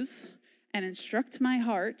choose and instruct my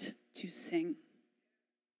heart to sing.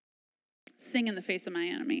 Sing in the face of my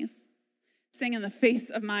enemies. Sing in the face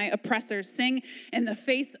of my oppressors. Sing in the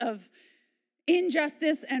face of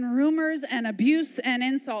injustice and rumors and abuse and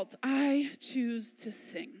insults. I choose to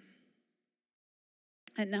sing.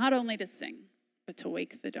 And not only to sing, but to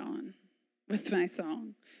wake the dawn with my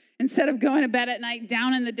song. Instead of going to bed at night,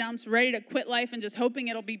 down in the dumps, ready to quit life and just hoping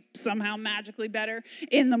it'll be somehow magically better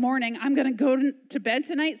in the morning, I'm going to go to bed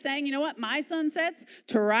tonight saying, you know what? My sun sets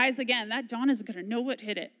to rise again. That dawn is going to know what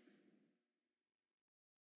hit it.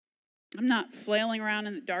 I'm not flailing around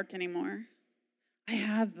in the dark anymore. I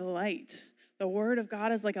have the light. The word of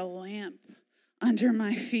God is like a lamp under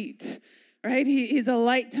my feet. Right? He's a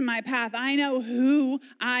light to my path. I know who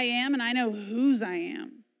I am and I know whose I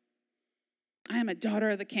am. I am a daughter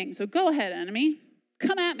of the King. So go ahead, enemy.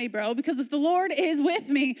 Come at me, bro, because if the Lord is with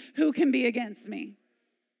me, who can be against me?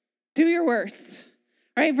 Do your worst.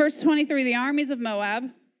 Right? Verse 23, the armies of Moab,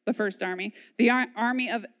 the first army, the army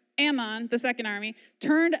of Ammon, the second army,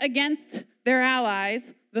 turned against their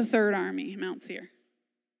allies, the third army, Mount Seir,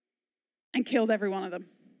 and killed every one of them.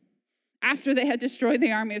 After they had destroyed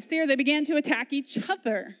the army of Seir, they began to attack each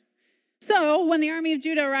other. So when the army of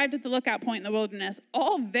Judah arrived at the lookout point in the wilderness,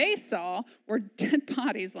 all they saw were dead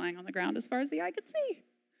bodies lying on the ground as far as the eye could see.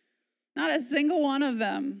 Not a single one of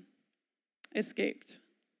them escaped.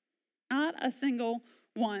 Not a single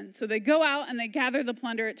one. So they go out and they gather the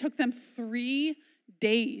plunder. It took them 3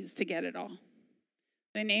 days to get it all.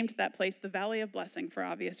 They named that place the Valley of Blessing for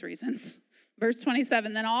obvious reasons. Verse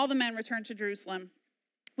 27, then all the men returned to Jerusalem,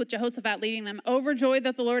 with Jehoshaphat leading them, overjoyed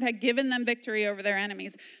that the Lord had given them victory over their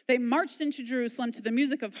enemies. They marched into Jerusalem to the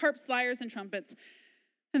music of harps, lyres, and trumpets,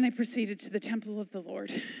 and they proceeded to the temple of the Lord.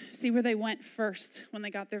 See where they went first when they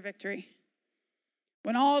got their victory.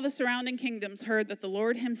 When all the surrounding kingdoms heard that the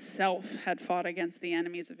Lord himself had fought against the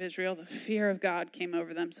enemies of Israel, the fear of God came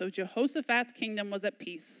over them. So Jehoshaphat's kingdom was at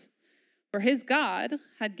peace, for his God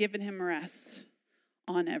had given him rest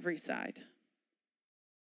on every side.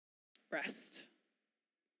 Rest.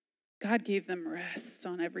 God gave them rest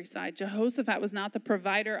on every side. Jehoshaphat was not the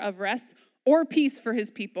provider of rest or peace for his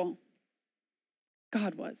people.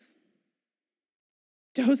 God was.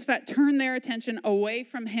 Jehoshaphat turned their attention away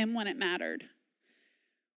from him when it mattered,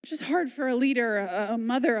 which is hard for a leader, a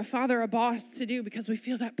mother, a father, a boss to do because we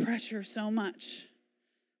feel that pressure so much.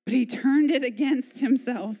 But he turned it against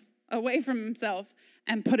himself, away from himself,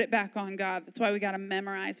 and put it back on God. That's why we got to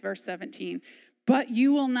memorize verse 17. But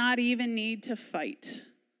you will not even need to fight.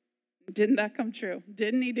 Didn't that come true?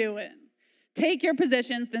 Didn't he do it? Take your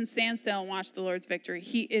positions, then stand still and watch the Lord's victory.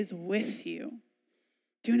 He is with you.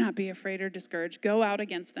 Do not be afraid or discouraged. Go out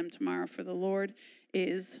against them tomorrow, for the Lord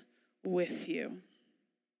is with you.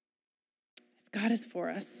 If God is for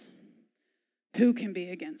us, who can be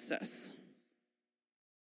against us?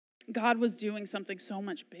 God was doing something so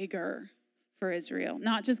much bigger for Israel,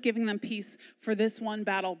 not just giving them peace for this one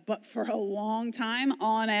battle, but for a long time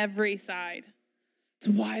on every side. It's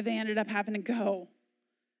why they ended up having to go.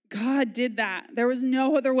 God did that. There was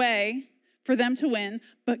no other way for them to win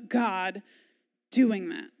but God doing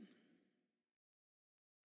that.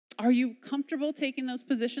 Are you comfortable taking those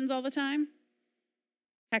positions all the time?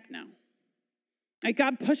 Heck no. Like,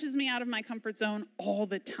 God pushes me out of my comfort zone all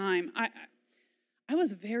the time. I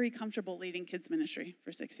was very comfortable leading kids ministry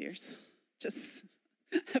for 6 years. Just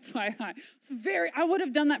FYI. I would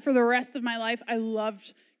have done that for the rest of my life. I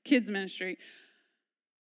loved kids ministry.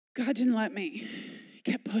 God didn't let me. He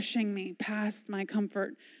kept pushing me past my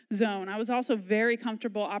comfort zone. I was also very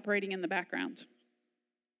comfortable operating in the background.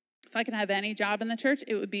 If I could have any job in the church,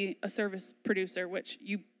 it would be a service producer, which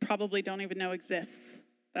you probably don't even know exists.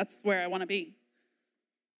 That's where I want to be,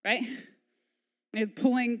 right?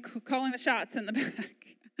 Calling the shots in the back,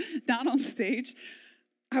 not on stage.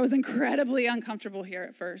 I was incredibly uncomfortable here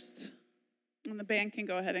at first. And the band can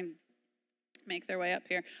go ahead and make their way up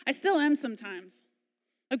here. I still am sometimes.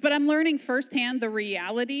 But I'm learning firsthand the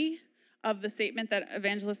reality of the statement that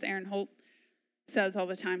evangelist Aaron Holt says all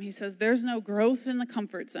the time. He says, there's no growth in the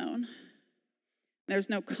comfort zone. There's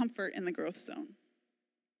no comfort in the growth zone.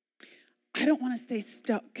 I don't want to stay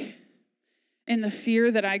stuck in the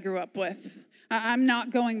fear that I grew up with. I'm not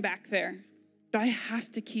going back there. But I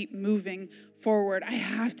have to keep moving forward. I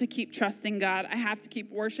have to keep trusting God. I have to keep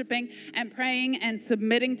worshiping and praying and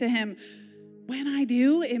submitting to him. When I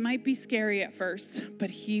do, it might be scary at first, but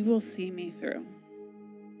he will see me through.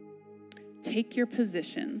 Take your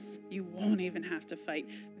positions. You won't even have to fight.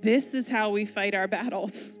 This is how we fight our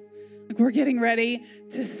battles. Like we're getting ready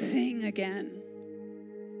to sing again.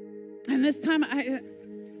 And this time, I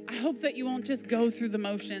hope that you won't just go through the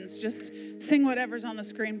motions, just sing whatever's on the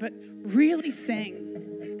screen, but really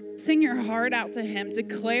sing. Sing your heart out to him.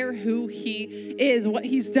 Declare who he is, what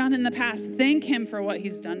he's done in the past. Thank him for what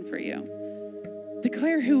he's done for you.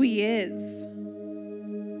 Declare who he is.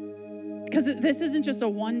 Because this isn't just a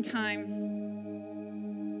one-time.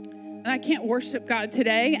 And I can't worship God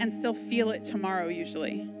today and still feel it tomorrow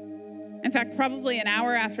usually. In fact, probably an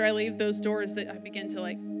hour after I leave those doors that I begin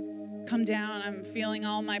to come down. I'm feeling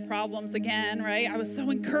all my problems again, right? I was so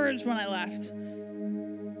encouraged when I left.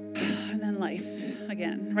 And then life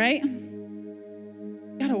again, right?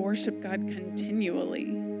 You gotta worship God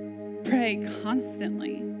continually. Pray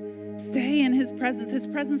constantly. Stay in his presence. His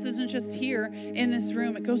presence isn't just here in this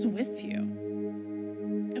room. It goes with you.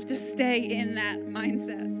 You have to stay in that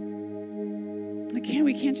mindset.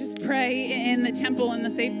 We can't just pray in the temple in the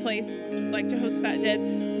safe place like Jehoshaphat did.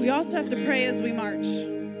 We also have to pray as we march.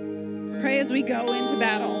 Pray as we go into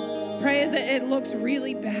battle. Pray as it looks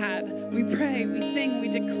really bad. We pray, we sing, we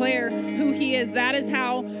declare who he is. That is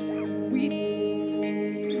how we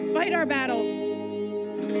fight our battles.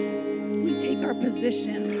 We take our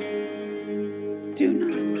positions. Do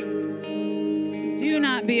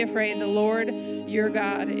not be afraid. The Lord your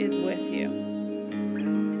God is with you.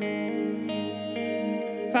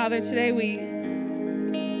 Father, today we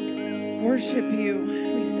worship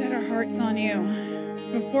you. We set our hearts on you.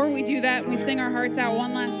 Before we do that, we sing our hearts out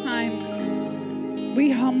one last time. We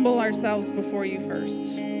humble ourselves before you first.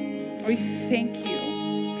 We thank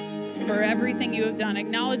you for everything you have done,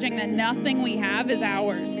 acknowledging that nothing we have is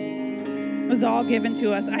ours. It was all given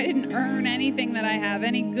to us. I didn't earn anything that I have.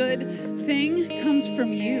 Any good thing comes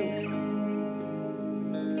from you.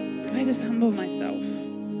 I just humble myself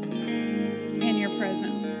in your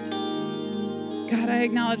presence. God, I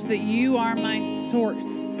acknowledge that you are my source,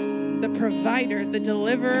 the provider, the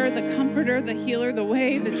deliverer, the comforter, the healer, the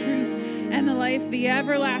way, the truth, and the life, the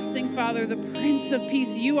everlasting Father, the Prince of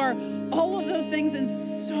Peace. You are all of those things and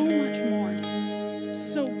so much more.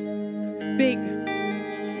 So big,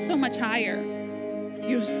 so much higher.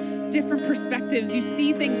 You have different perspectives. You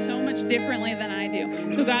see things so much differently than I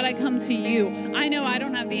do. So God, I come to you. I know I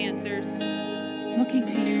don't have the answers. I'm looking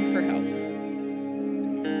to you for help.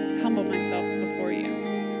 Humble myself before you.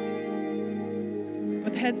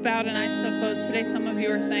 With heads bowed and eyes still closed, today some of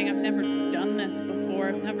you are saying, I've never done this before.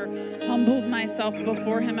 I've never humbled myself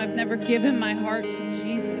before him. I've never given my heart to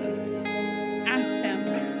Jesus. Asked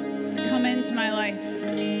him to come into my life,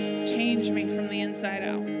 change me from the inside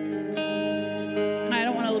out. I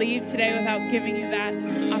don't want to leave today without giving you that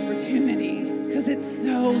opportunity because it's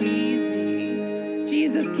so easy.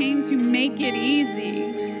 Jesus came to make it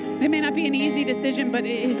easy. It may not be an easy decision, but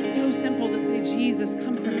it's so simple to say, Jesus,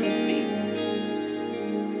 come forgive me.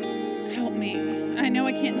 Help me. I know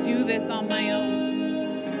I can't do this on my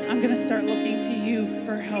own. I'm going to start looking to you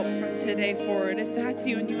for help from today forward. If that's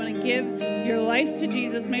you and you want to give your life to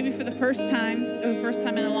Jesus, maybe for the first time, or the first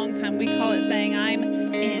time in a long time, we call it saying, I'm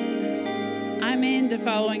in. I'm into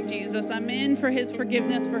following Jesus. I'm in for his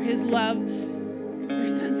forgiveness, for his love, for a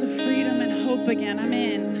sense of freedom and hope again. I'm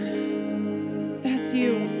in. That's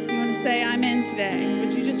you. Say, I'm in today.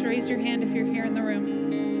 Would you just raise your hand if you're here in the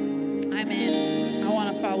room? I'm in. I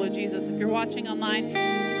want to follow Jesus. If you're watching online,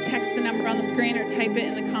 text the number on the screen or type it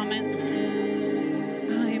in the comments.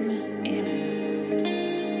 I'm in.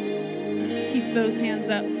 Keep those hands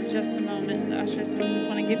up for just a moment. The ushers just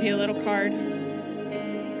want to give you a little card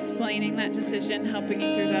explaining that decision, helping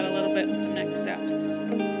you through that a little bit with some next steps.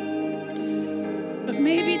 But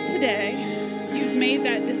maybe today you've made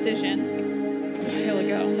that decision a while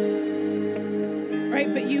ago.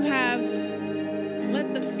 Right? But you have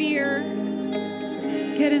let the fear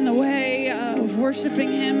get in the way of worshiping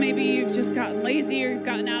him. Maybe you've just gotten lazy or you've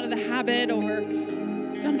gotten out of the habit or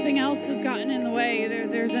something else has gotten in the way.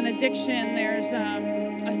 There's an addiction. There's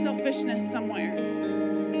a selfishness somewhere.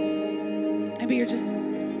 Maybe you're just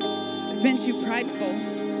been too prideful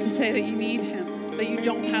to say that you need him, that you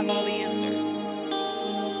don't have all the answers.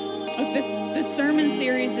 Look, this sermon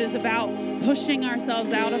series is about pushing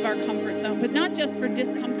ourselves out of our comfort zone, but not just for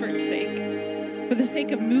discomfort's sake, for the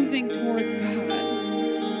sake of moving towards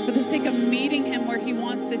God, for the sake of meeting him where he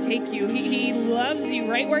wants to take you. He loves you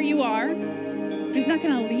right where you are, but he's not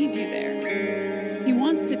going to leave you there. He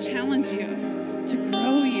wants to challenge you, to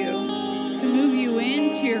grow you, to move you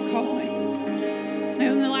into your calling. And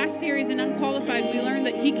in the last series in Unqualified, we learned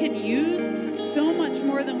that he can use so much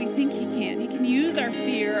more than we think he can. He can use our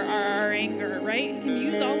fear, our anger, right? He can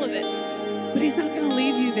use all of it. but he's not going to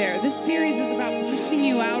leave you there. This series is about pushing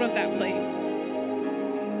you out of that place,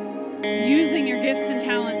 using your gifts and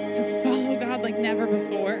talents to follow God like never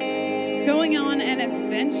before, going on an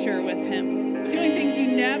adventure with him, doing things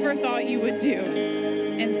you never thought you would do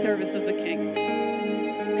in service of the King.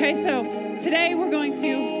 Okay, so today we're going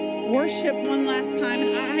to worship one last time,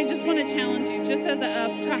 and I just want to challenge you, just as a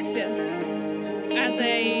practice, as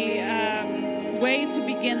a way to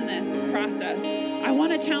begin this process. I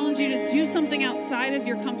want to challenge you to do something outside of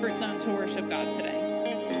your comfort zone to worship God today.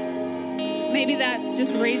 Maybe that's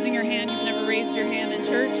just raising your hand. You've never raised your hand in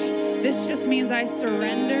church. This just means I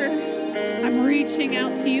surrender. I'm reaching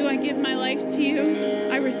out to you. I give my life to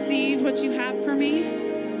you. I receive what you have for me.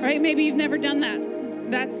 Right? Maybe you've never done that.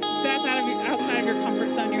 That's outside of your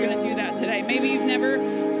comfort zone. You're going to do that today. Maybe you've never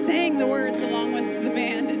sang the words along with the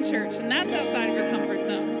band in church, and that's outside of your comfort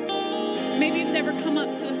zone. Maybe you've never come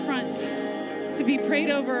up to the front to be prayed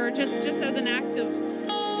over, or just as an act of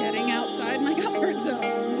getting outside my comfort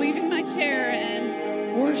zone, leaving my chair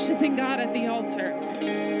and worshiping God at the altar.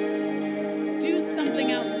 Do something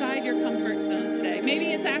outside your comfort zone today.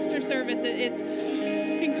 Maybe it's after service. It's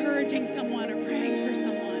encouraging someone or praying for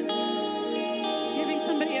someone, giving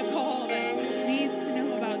somebody a call that needs to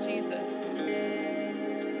know about Jesus.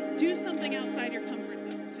 Do something outside your comfort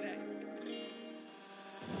zone today.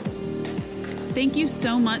 Thank you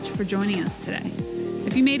so much for joining us today.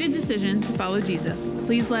 If you made a decision to follow Jesus,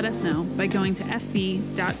 please let us know by going to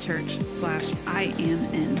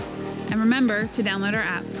fv.church/IamIn. And remember to download our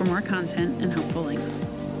app for more content and helpful links.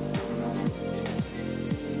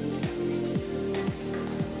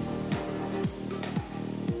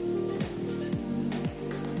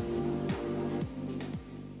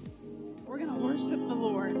 We're going to worship the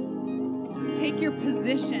Lord. Take your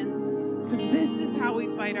positions, because this is how we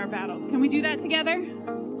fight our battles. Can we do that together?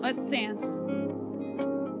 Let's stand.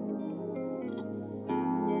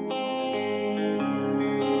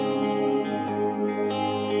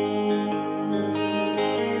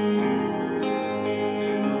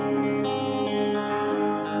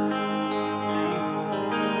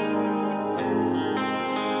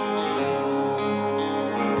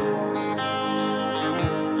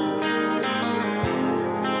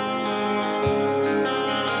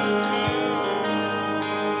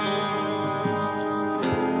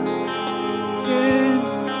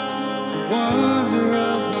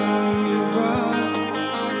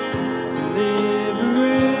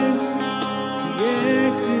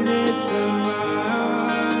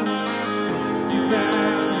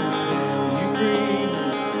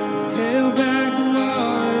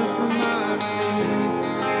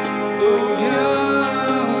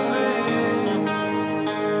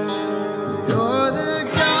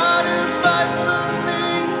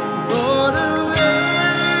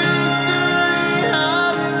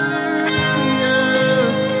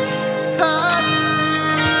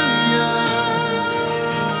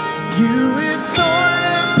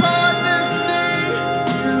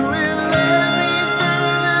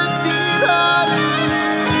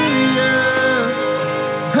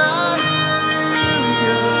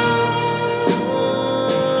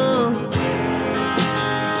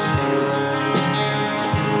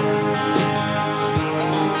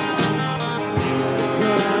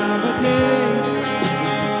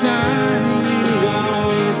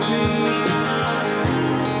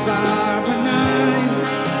 Fire by night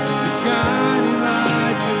is the God.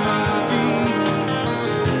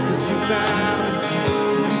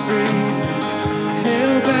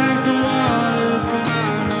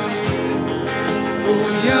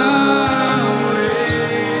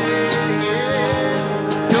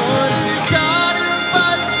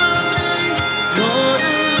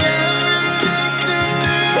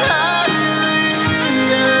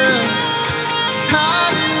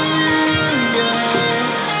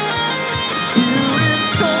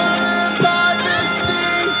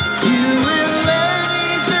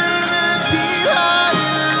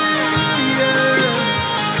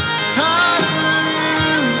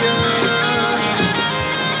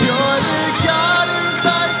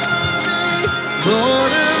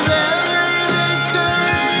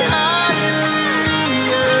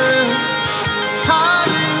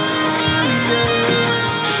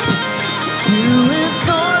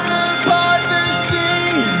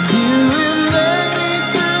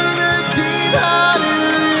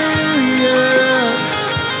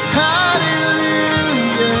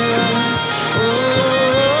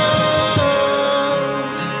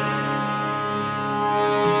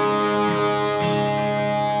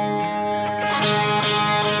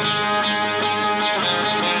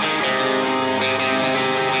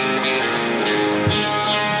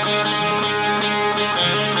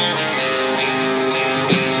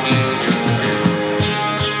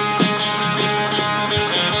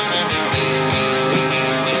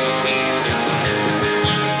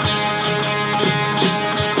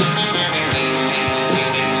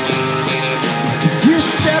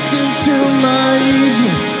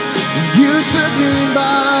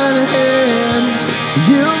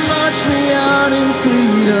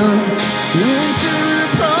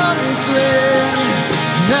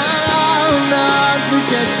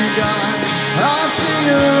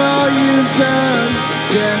 you've done.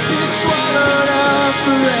 Death is swallowed up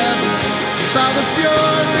forever by the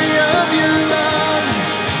fury of your love.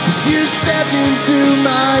 You stepped into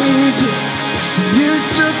my Egypt. You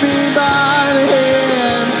took me by the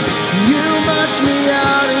hand. You marched me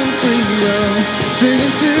out in freedom, straight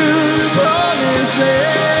into the promised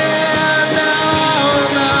land. Now I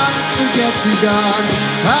will not forget you, God.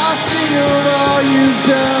 I'll sing of all you've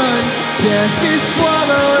done. Death is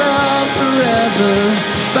swallowed up forever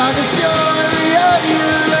by the fury of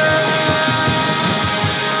your love.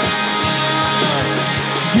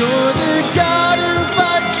 You're the God who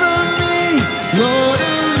fights for me, Lord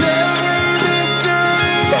of every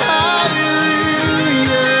victory. Hallelujah,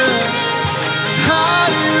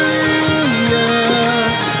 hallelujah.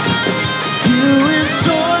 You have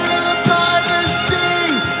torn apart the sea.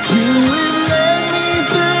 You have led me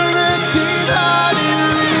through the deep.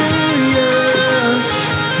 Hallelujah,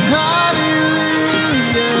 hallelujah.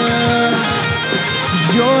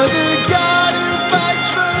 You're the God who fights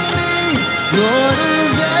for me, Lord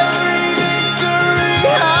of every victory.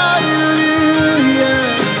 Hallelujah,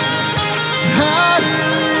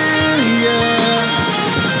 hallelujah.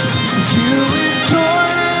 You have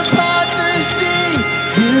torn apart the sea.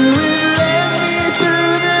 You have led me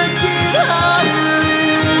through the deep.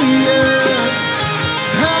 Hallelujah,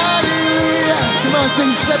 hallelujah. Come on,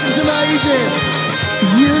 sing, step into my Egypt.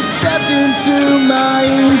 You stepped into my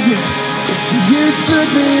Egypt. You took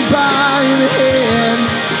me by the hand.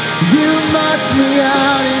 You marched me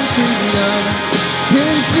out in freedom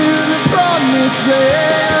into the promised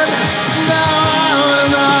land. Now I will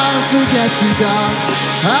not forget you, God.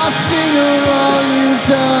 I'll sing of all you've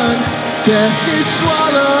done. Death is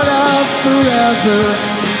swallowed up forever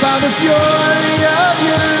by the fury of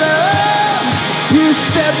your love. You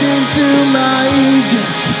stepped into my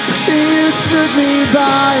Egypt. You took me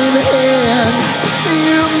by the hand.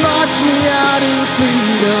 You marched me out in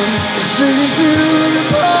freedom, straight into the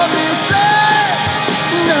promised land.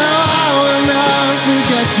 Now I will not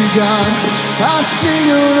forget you, God. I'll sing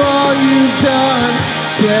of all you've done.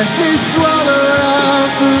 Death is swallowed up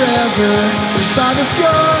forever by the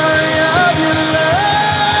fury of your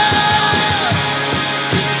love.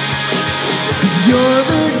 'Cause you're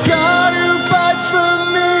the God who fights for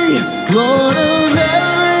me, Lord of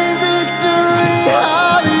every victory.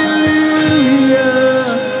 Hallelujah,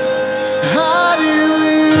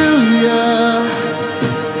 hallelujah.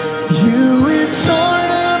 You have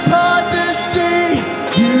torn apart the sea.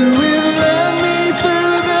 You have led me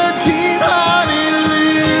through the deep.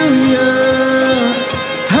 Hallelujah,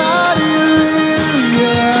 hallelujah.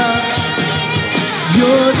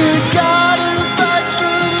 You're the God who fights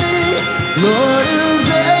for me, Lord of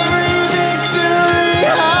every victory.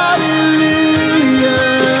 Hallelujah,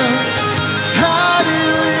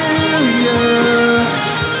 hallelujah.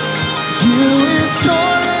 You have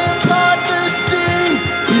torn apart the sea.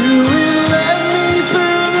 You have led me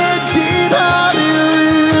through the deep.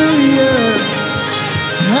 Hallelujah,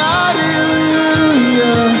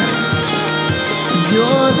 hallelujah.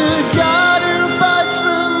 You're the God who fights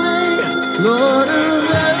for me, Lord of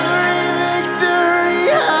every victory.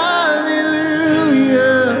 Hallelujah,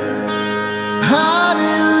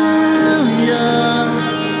 hallelujah.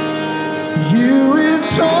 You have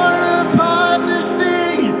torn apart the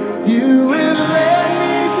sea. You have led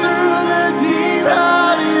me through the deep.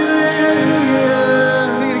 Hallelujah.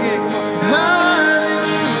 Sing it again, come on.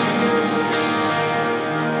 Hallelujah.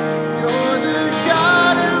 You're the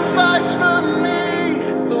God who fights for me,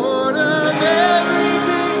 Lord of every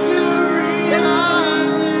victory.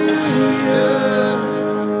 Hallelujah,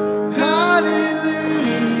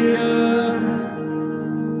 hallelujah.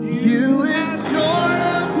 You have torn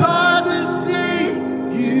apart the sea.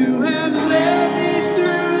 You have led me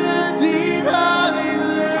through the deep.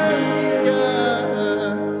 Hallelujah,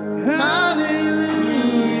 hallelujah.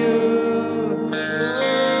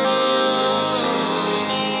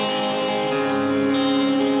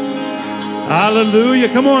 Hallelujah.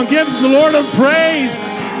 Come on, give the Lord a praise.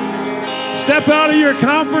 Step out of your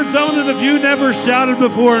comfort zone, and if you never shouted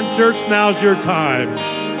before in church, now's your time.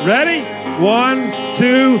 Ready? 1,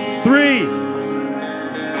 2, 3.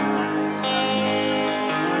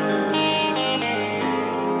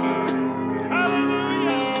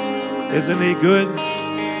 Hallelujah. Isn't he good?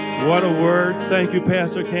 What a word. Thank you,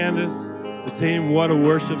 Pastor Candace. The team, what a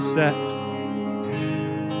worship set.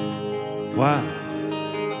 Wow.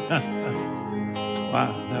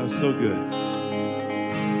 Wow, that was so good.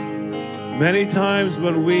 Many times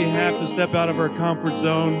when we have to step out of our comfort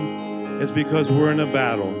zone, it's because we're in a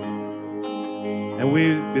battle. And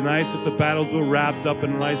we'd be nice if the battles were wrapped up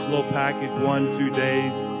in a nice little package, 1-2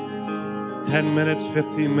 days. 10 minutes,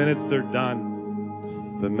 15 minutes, they're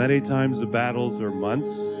done. But many times the battles are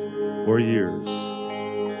months or years.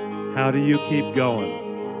 How do you keep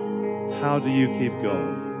going? How do you keep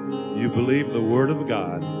going? You believe the word of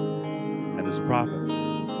God and his prophets.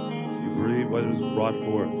 You believe what is brought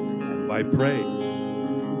forth, and by praise.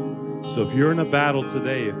 So if you're in a battle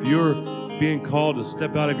today, if you're being called to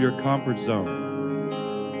step out of your comfort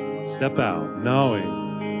zone, step out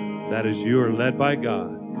knowing that as you are led by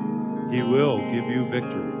God, he will give you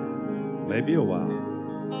victory. Maybe a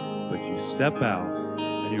while, but you step out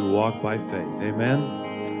and you walk by faith. Amen?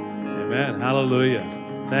 Amen. Hallelujah.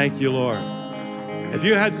 Thank you, Lord. If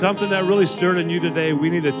you had something that really stirred in you today, we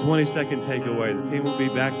need a 20-second takeaway. The team will be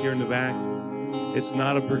back here in the back. It's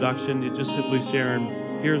not a production. You're just simply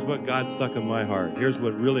sharing, here's what God stuck in my heart. Here's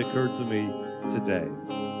what really occurred to me today.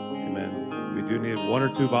 Amen. We do need 1 or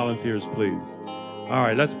 2 volunteers, please. All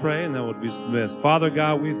right, let's pray, and then we'll be dismissed. Father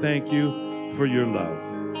God, we thank you for your love.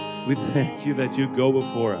 We thank you that you go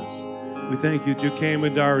before us. We thank you that you came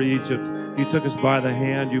into our Egypt. You took us by the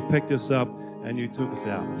hand. You picked us up, and you took us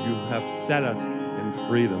out. You have set us in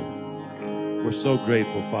freedom. We're so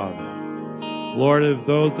grateful, Father. Lord, if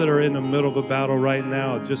those that are in the middle of a battle right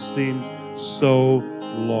now, it just seems so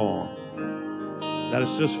long. That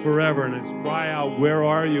it's just forever, and it's cry out, where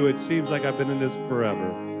are you? It seems like I've been in this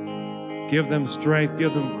forever. Give them strength,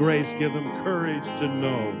 give them grace, give them courage to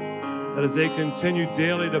know that as they continue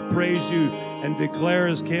daily to praise you and declare,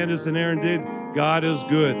 as Candace and Aaron did, God is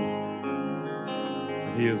good.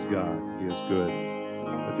 And he is God. He is good.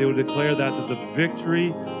 That they will declare that the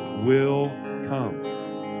victory will come.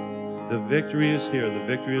 The victory is here. The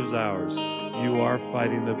victory is ours. You are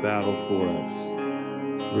fighting the battle for us.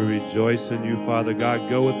 We rejoice in you, Father God.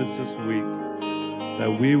 Go with us this week,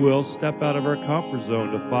 that we will step out of our comfort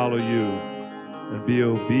zone to follow you and be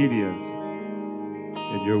obedient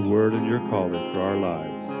in your word and your calling for our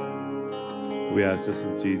lives. We ask this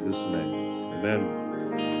in Jesus' name.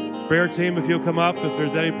 Amen. Prayer team, if you'll come up, if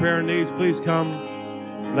there's any prayer needs, please come.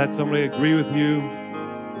 Let somebody agree with you.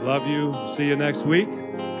 Love you. See you next week.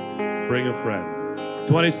 Bring a friend.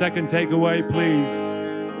 20-second takeaway, please.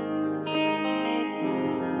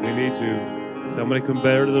 We need you. Somebody come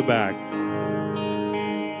better to the back.